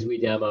as we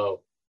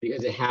demo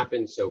because it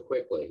happens so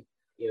quickly.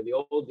 You know,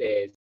 the old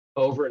days,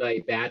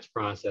 overnight batch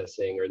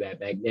processing or that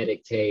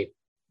magnetic tape,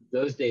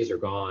 those days are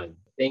gone.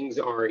 Things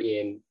are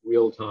in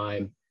real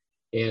time.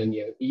 And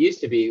you know, it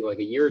used to be like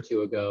a year or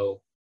two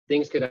ago,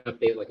 things could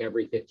update like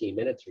every 15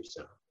 minutes or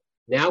so.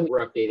 Now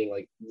we're updating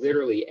like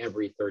literally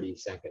every 30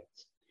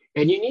 seconds.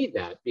 And you need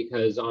that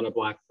because on a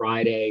Black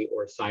Friday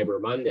or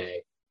Cyber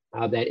Monday,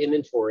 that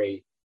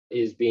inventory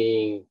is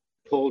being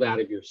pulled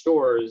out of your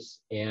stores,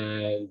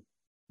 and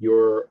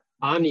your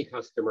omni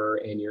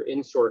customer and your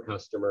in-store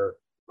customer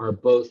are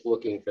both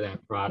looking for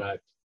that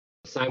product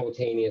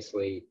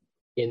simultaneously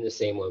in the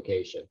same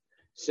location.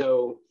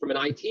 So from an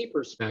IT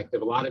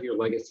perspective, a lot of your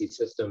legacy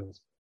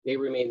systems, they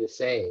remain the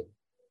same.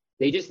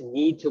 They just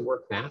need to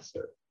work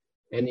faster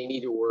and they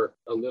need to work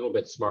a little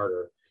bit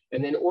smarter.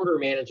 And then order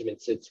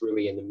management sits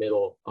really in the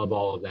middle of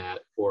all of that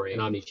for an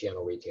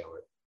omni-channel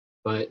retailer.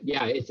 But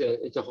yeah, it's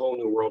a whole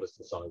new world, as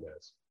the song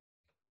goes.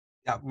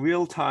 Yeah,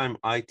 real-time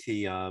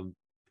IT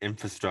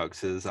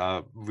infrastructures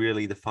are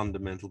really the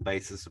fundamental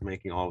basis of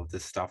making all of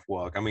this stuff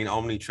work. I mean,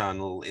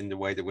 omni-channel in the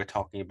way that we're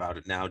talking about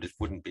it now just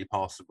wouldn't be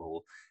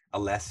possible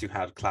unless you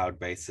had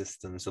cloud-based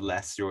systems,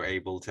 unless you're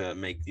able to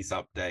make these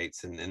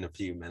updates in a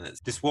few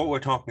minutes. Just what we're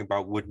talking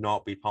about would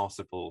not be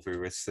possible if we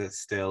were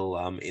still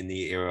in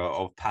the era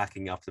of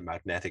packing up the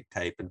magnetic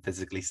tape and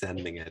physically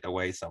sending it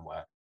away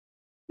somewhere.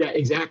 Yeah,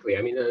 exactly.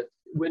 I mean,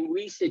 when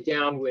we sit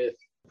down with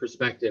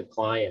prospective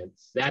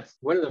clients, that's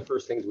one of the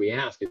first things we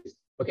ask is,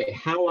 okay,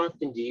 how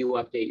often do you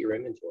update your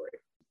inventory?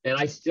 And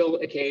I still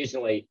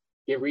occasionally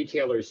get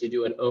retailers to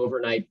do an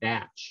overnight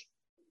batch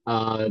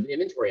of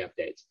inventory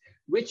updates,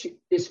 which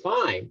is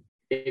fine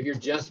if you're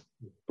just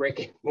brick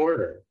and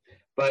mortar.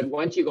 But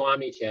once you go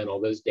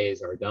omni-channel, those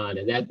days are done.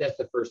 And that's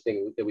the first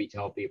thing that we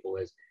tell people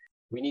is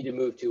we need to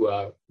move to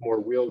a more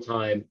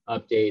real-time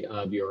update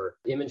of your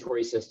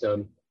inventory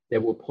system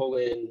that will pull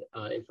in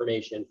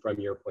information from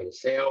your point of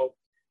sale,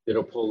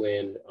 that'll pull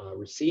in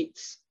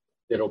receipts,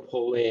 that'll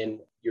pull in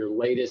your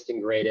latest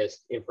and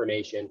greatest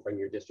information from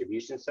your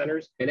distribution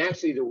centers. And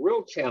actually, the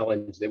real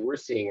challenge that we're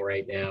seeing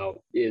right now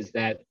is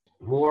that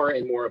more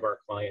and more of our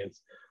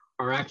clients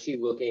are actually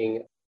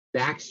looking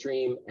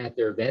backstream at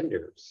their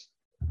vendors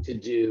to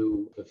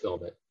do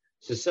fulfillment.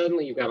 So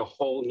suddenly you've got a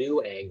whole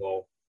new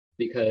angle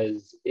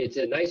because it's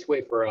a nice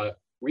way for a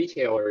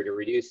retailer to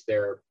reduce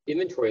their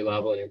inventory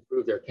level and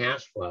improve their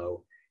cash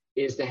flow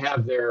is to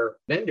have their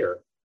vendor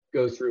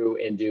go through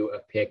and do a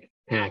pick,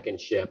 pack, and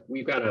ship.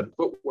 We've got a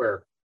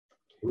footwear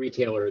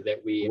retailer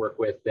that we work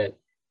with that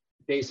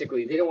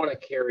basically they don't want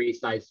to carry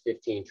size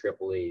 15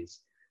 triple E's.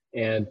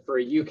 And for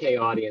a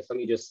UK audience, let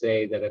me just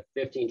say that a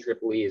 15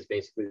 triple E is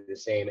basically the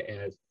same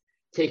as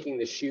taking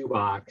the shoe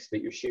box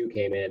that your shoe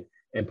came in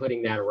and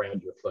putting that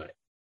around your foot.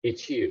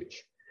 It's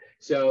huge.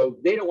 So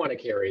they don't want to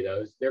carry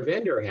those. Their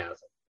vendor has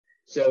them.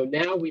 So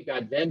now we've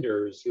got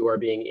vendors who are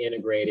being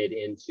integrated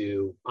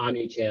into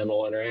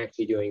omni-channel and are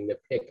actually doing the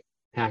pick,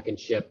 pack, and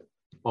ship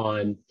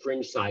on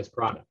fringe size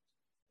product.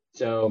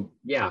 So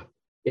yeah,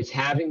 it's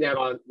having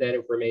that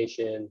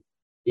information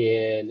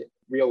in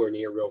real or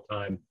near real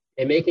time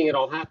and making it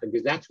all happen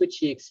because that's what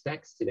she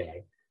expects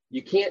today.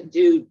 You can't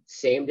do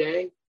same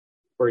day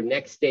or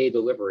next day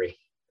delivery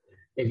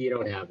if you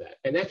don't have that.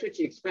 And that's what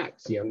she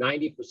expects. You know,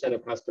 90%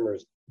 of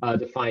customers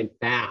define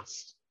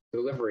fast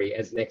delivery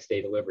as next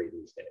day delivery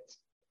these days.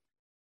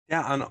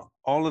 Yeah, and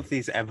all of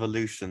these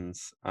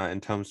evolutions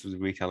in terms of the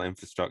retail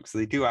infrastructure,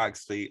 they do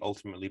actually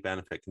ultimately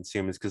benefit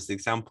consumers because the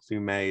examples you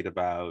made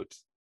about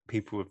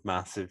people with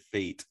massive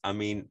feet, I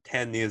mean,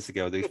 10 years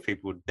ago, those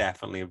people would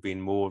definitely have been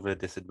more of a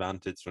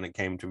disadvantage when it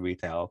came to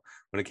retail,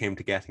 when it came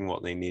to getting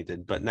what they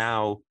needed. But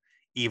now,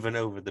 even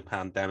over the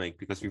pandemic,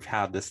 because we've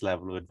had this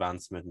level of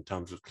advancement in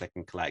terms of click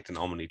and collect and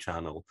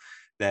omni-channel,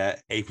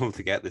 they're able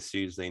to get the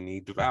shoes they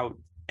need without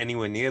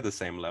anywhere near the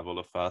same level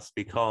of fuss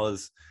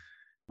because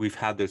we've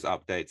had those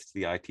updates to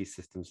the IT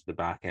systems at the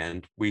back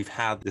end. We've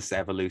had this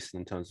evolution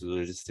in terms of the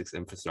logistics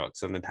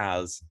infrastructure, and it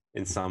has,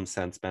 in some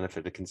sense,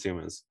 benefited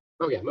consumers.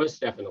 Oh, yeah, most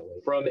definitely.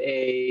 From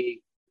a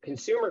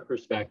consumer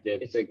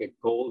perspective, it's like a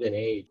golden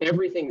age.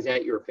 Everything's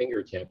at your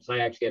fingertips. I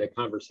actually had a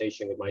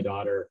conversation with my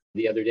daughter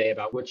the other day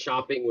about what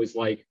shopping was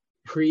like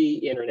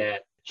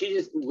pre-internet. She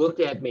just looked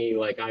at me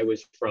like I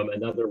was from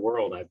another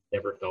world. I've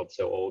never felt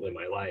so old in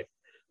my life.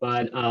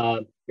 But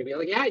we'd be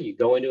like, yeah, you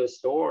go into a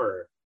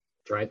store,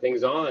 try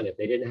things on. If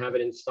they didn't have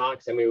it in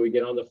stock, somebody would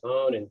get on the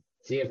phone and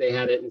see if they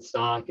had it in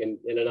stock in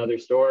another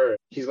store.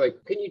 She's like,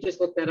 can you just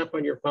look that up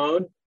on your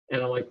phone?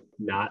 And I'm like,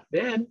 not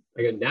then.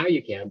 I go, now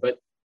you can. But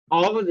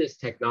All of this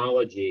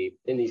technology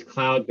in these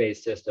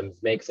cloud-based systems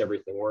makes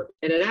everything work.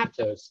 And at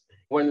Aptos,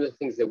 one of the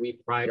things that we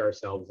pride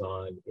ourselves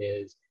on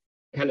is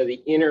kind of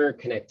the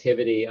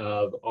interconnectivity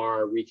of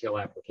our retail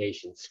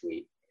application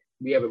suite.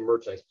 We have a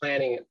merchandise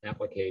planning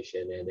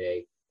application and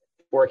a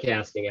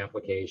forecasting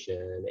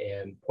application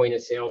and point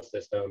of sale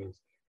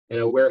systems and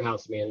a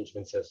warehouse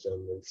management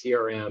system and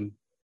CRM,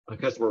 a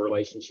customer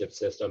relationship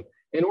system,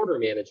 and order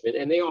management.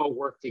 And they all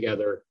work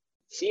together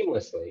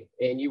seamlessly.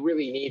 And you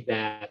really need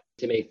that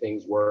to make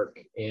things work.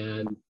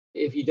 And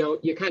if you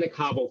don't, you kind of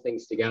cobble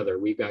things together.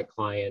 We've got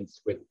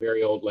clients with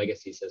very old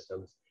legacy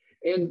systems,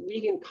 and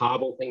we can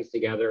cobble things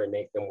together and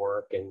make them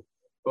work. And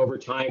over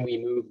time, we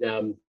move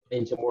them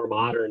into more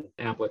modern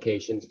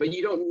applications. But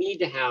you don't need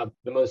to have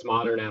the most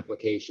modern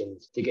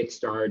applications to get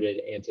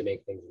started and to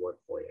make things work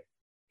for you.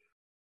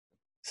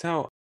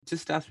 So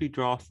just as we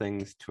draw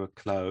things to a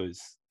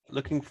close,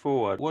 looking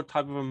forward, what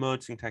type of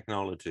emerging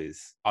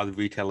technologies are the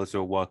retailers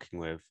you're working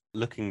with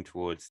looking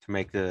towards to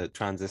make the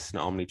transition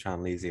to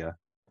omnichannel easier?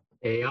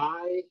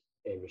 AI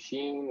and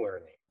machine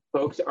learning.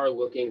 Folks are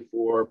looking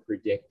for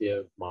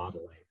predictive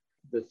modeling.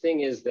 The thing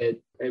is that,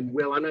 and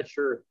Will, I'm not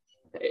sure,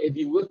 if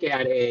you look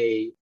at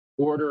a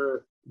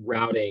order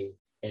routing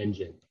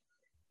engine,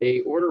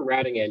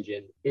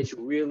 it's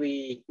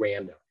really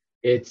random.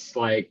 It's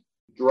like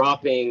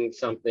dropping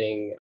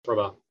something from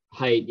a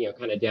height,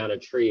 kind of down a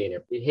tree, and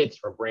it hits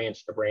from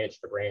branch to branch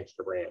to branch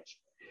to branch.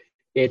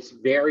 It's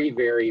very,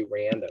 very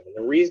random. And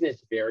the reason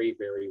it's very,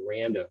 very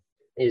random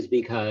is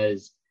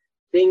because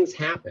things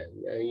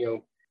happen.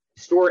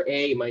 Store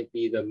A might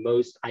be the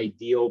most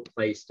ideal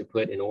place to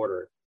put an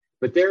order,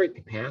 but they're at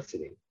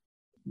capacity.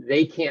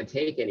 They can't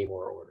take any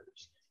more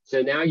orders.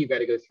 So now you've got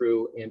to go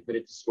through and put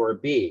it to store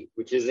B,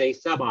 which is a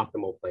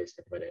suboptimal place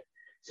to put it.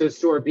 So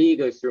store B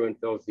goes through and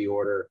fills the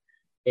order,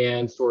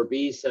 and store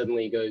B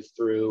suddenly goes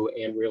through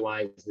and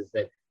realizes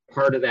that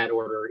part of that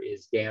order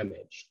is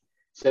damaged.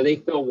 So they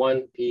fill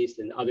one piece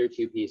and the other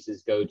two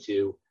pieces go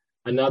to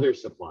another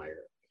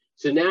supplier.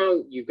 So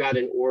now you've got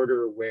an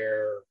order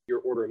where your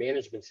order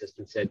management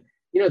system said,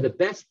 the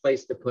best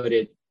place to put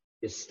it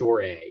is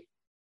store A.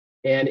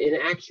 And in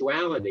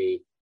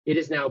actuality, it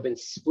has now been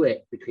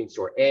split between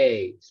store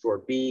A, store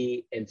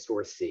B, and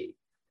store C.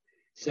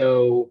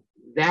 So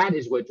that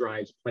is what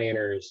drives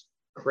planners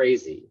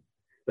crazy.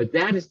 But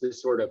that is the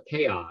sort of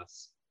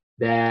chaos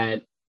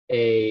that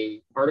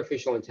a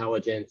artificial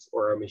intelligence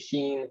or a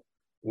machine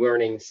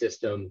learning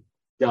system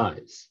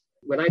does.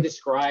 When I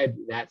described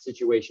that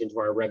situation to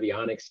our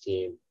Revionics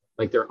team,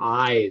 like their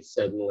eyes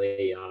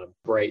suddenly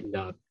brightened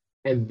up.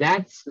 And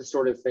that's the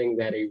sort of thing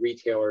that a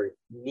retailer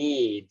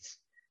needs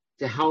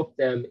to help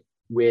them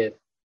with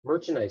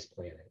merchandise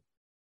planning.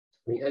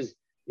 Because,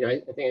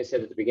 I think I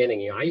said at the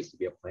beginning, I used to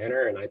be a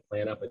planner and I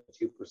plan up a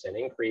 2%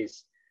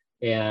 increase.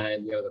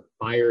 And, the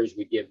buyers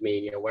would give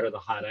me, what are the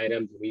hot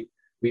items?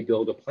 We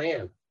build a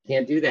plan.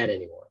 Can't do that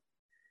anymore.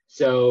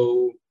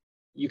 So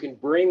you can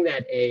bring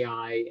that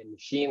AI and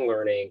machine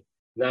learning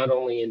not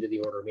only into the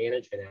order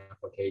management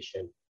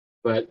application,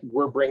 but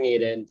we're bringing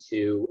it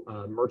into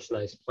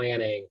merchandise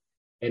planning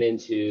and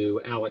into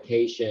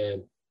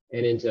allocation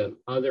and into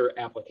other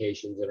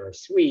applications in our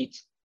suite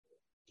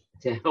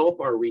to help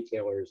our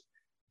retailers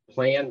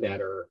plan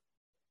better,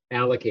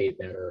 allocate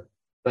better.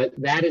 But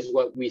that is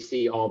what we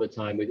see all the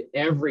time with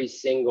every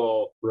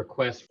single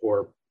request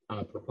for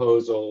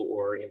proposal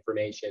or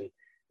information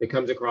that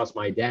comes across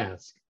my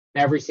desk.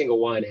 Every single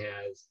one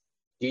has,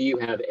 do you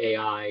have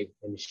AI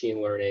and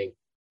machine learning?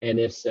 And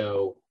if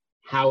so,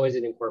 how is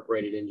it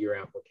incorporated into your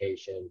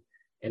application?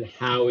 And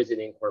how is it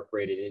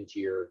incorporated into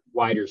your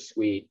wider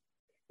suite?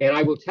 And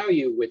I will tell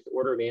you, with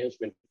order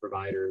management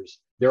providers,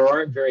 there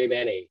aren't very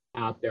many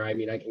out there. I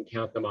mean, I can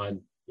count them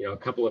on, a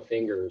couple of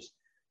fingers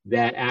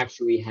that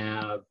actually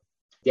have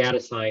data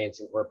science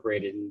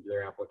incorporated into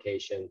their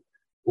application,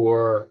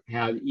 or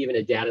have even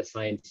a data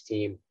science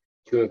team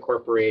to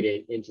incorporate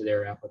it into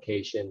their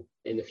application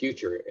in the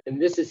future.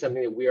 And this is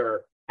something that we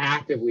are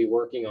actively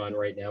working on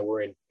right now.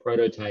 We're in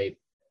prototype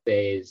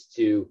phase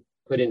to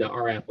put into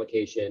our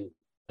application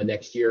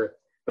next year.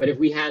 But if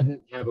we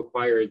hadn't have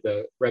acquired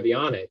the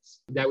Revionics,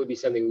 that would be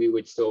something we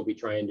would still be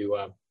trying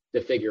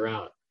to figure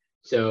out.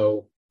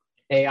 So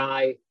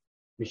AI,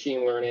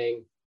 machine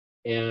learning,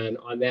 and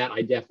on that,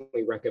 I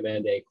definitely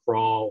recommend a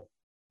crawl,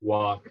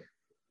 walk,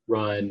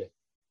 run,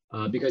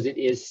 because it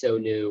is so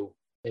new,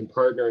 and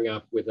partnering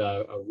up with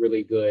a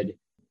really good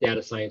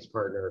data science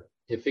partner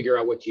to figure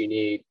out what you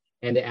need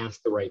and to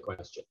ask the right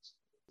questions.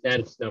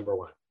 That's number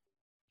one.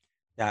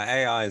 Yeah,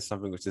 AI is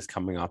something which is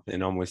coming up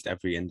in almost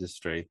every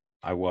industry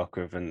I work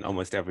with and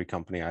almost every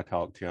company I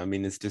talk to. I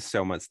mean, there's just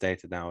so much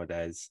data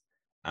nowadays,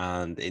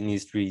 and it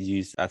needs to be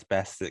used as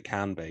best it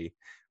can be.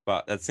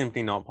 But that's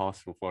simply not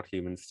possible for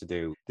humans to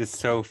do. It's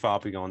so far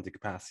beyond the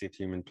capacity of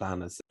human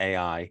planners,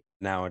 AI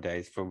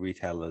nowadays for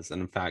retailers,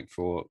 and in fact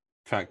for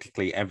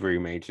practically every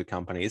major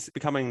company. It's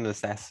becoming a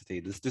necessity.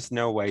 There's just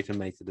no way to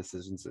make the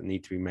decisions that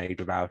need to be made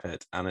without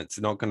it. And it's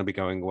not going to be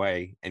going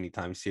away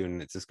anytime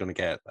soon. It's just going to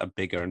get a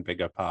bigger and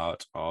bigger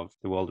part of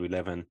the world we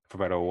live in, for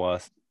better or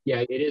worse.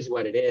 Yeah, it is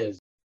what it is.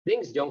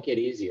 things don't get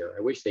easier.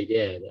 I wish they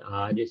did.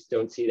 I just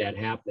don't see that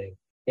happening.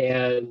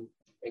 And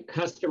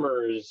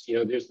customers,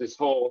 there's this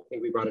whole, I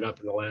think we brought it up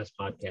in the last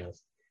podcast.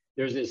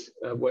 There's this,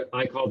 what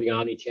I call the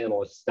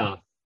omni-channel of stuff,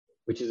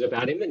 which is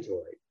about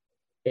inventory.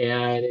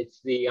 And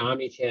it's the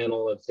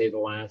omni-channel of, say, the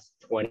last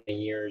 20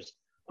 years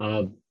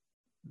of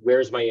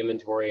where's my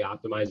inventory,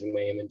 optimizing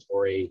my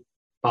inventory,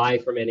 buy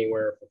from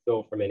anywhere,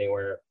 fulfill from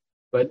anywhere.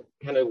 But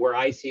kind of where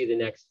I see the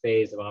next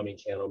phase of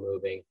omni-channel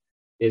moving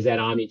is that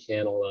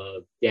omni-channel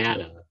of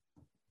data.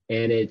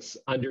 And it's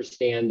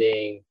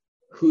understanding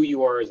who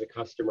you are as a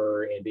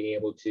customer and being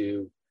able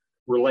to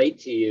relate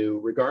to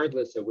you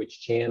regardless of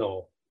which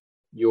channel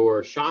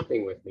you're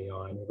shopping with me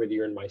on, whether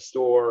you're in my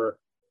store,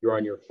 you're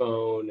on your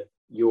phone,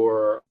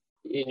 you're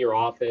in your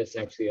office,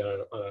 actually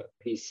on a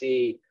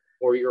PC,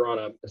 or you're on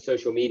a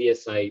social media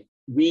site.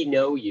 We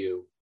know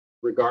you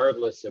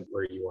regardless of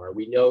where you are.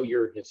 We know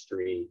your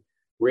history.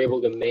 We're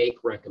able to make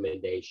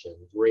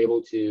recommendations. We're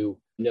able to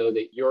know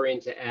that you're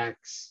into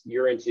X,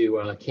 you're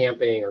into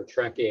camping or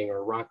trekking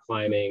or rock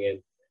climbing. And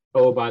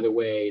oh, by the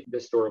way,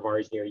 this store of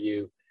ours near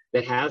you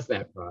that has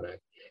that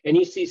product. And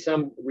you see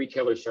some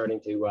retailers starting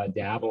to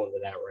dabble into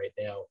that right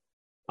now.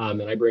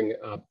 And I bring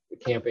up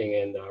camping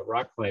and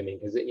rock climbing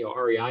because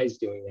REI is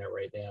doing that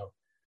right now,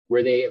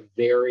 where they have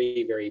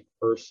very, very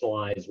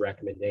personalized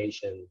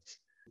recommendations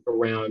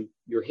around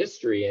your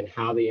history and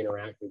how they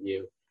interact with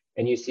you.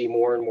 And you see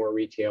more and more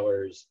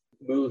retailers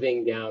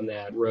moving down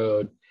that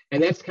road.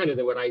 And that's kind of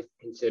what I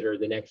consider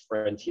the next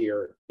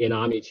frontier in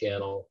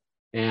omnichannel,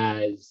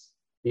 as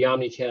the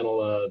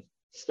omnichannel of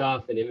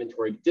stuff and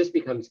inventory just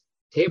becomes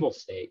table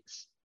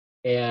stakes.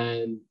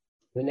 And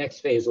the next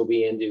phase will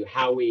be into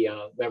how we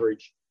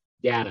leverage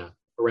data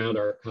around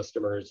our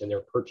customers and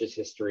their purchase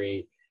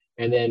history.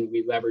 And then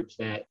we leverage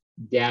that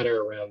data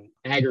around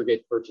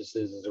aggregate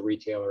purchases as a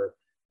retailer,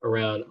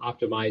 around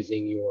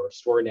optimizing your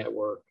store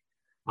network,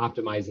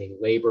 optimizing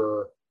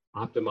labor,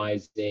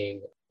 optimizing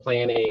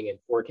planning and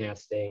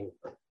forecasting,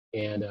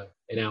 and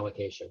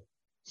allocation.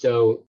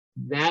 So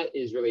that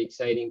is really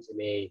exciting to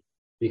me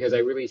because I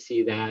really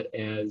see that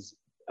as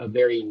a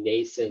very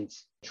nascent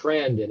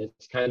trend. And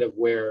it's kind of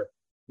where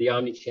the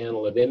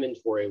omnichannel of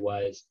inventory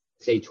was,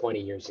 say,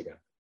 20 years ago.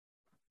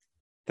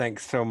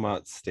 Thanks so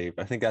much, Steve.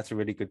 I think that's a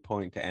really good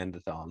point to end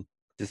it on.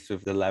 Just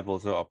with the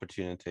levels of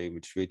opportunity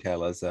which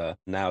retailers are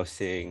now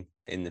seeing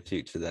in the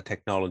future, that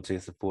technology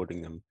is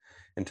supporting them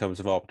in terms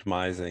of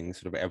optimizing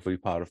sort of every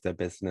part of their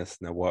business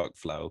and their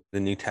workflow, the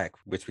new tech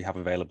which we have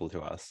available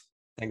to us.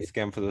 Thanks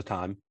again for the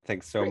time.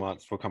 Thanks so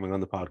much for coming on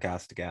the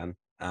podcast again.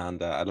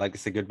 And I'd like to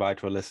say goodbye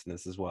to our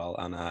listeners as well.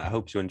 And I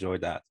hope you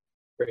enjoyed that.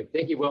 Great.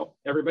 Thank you, Will.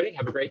 Everybody,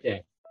 have a great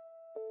day.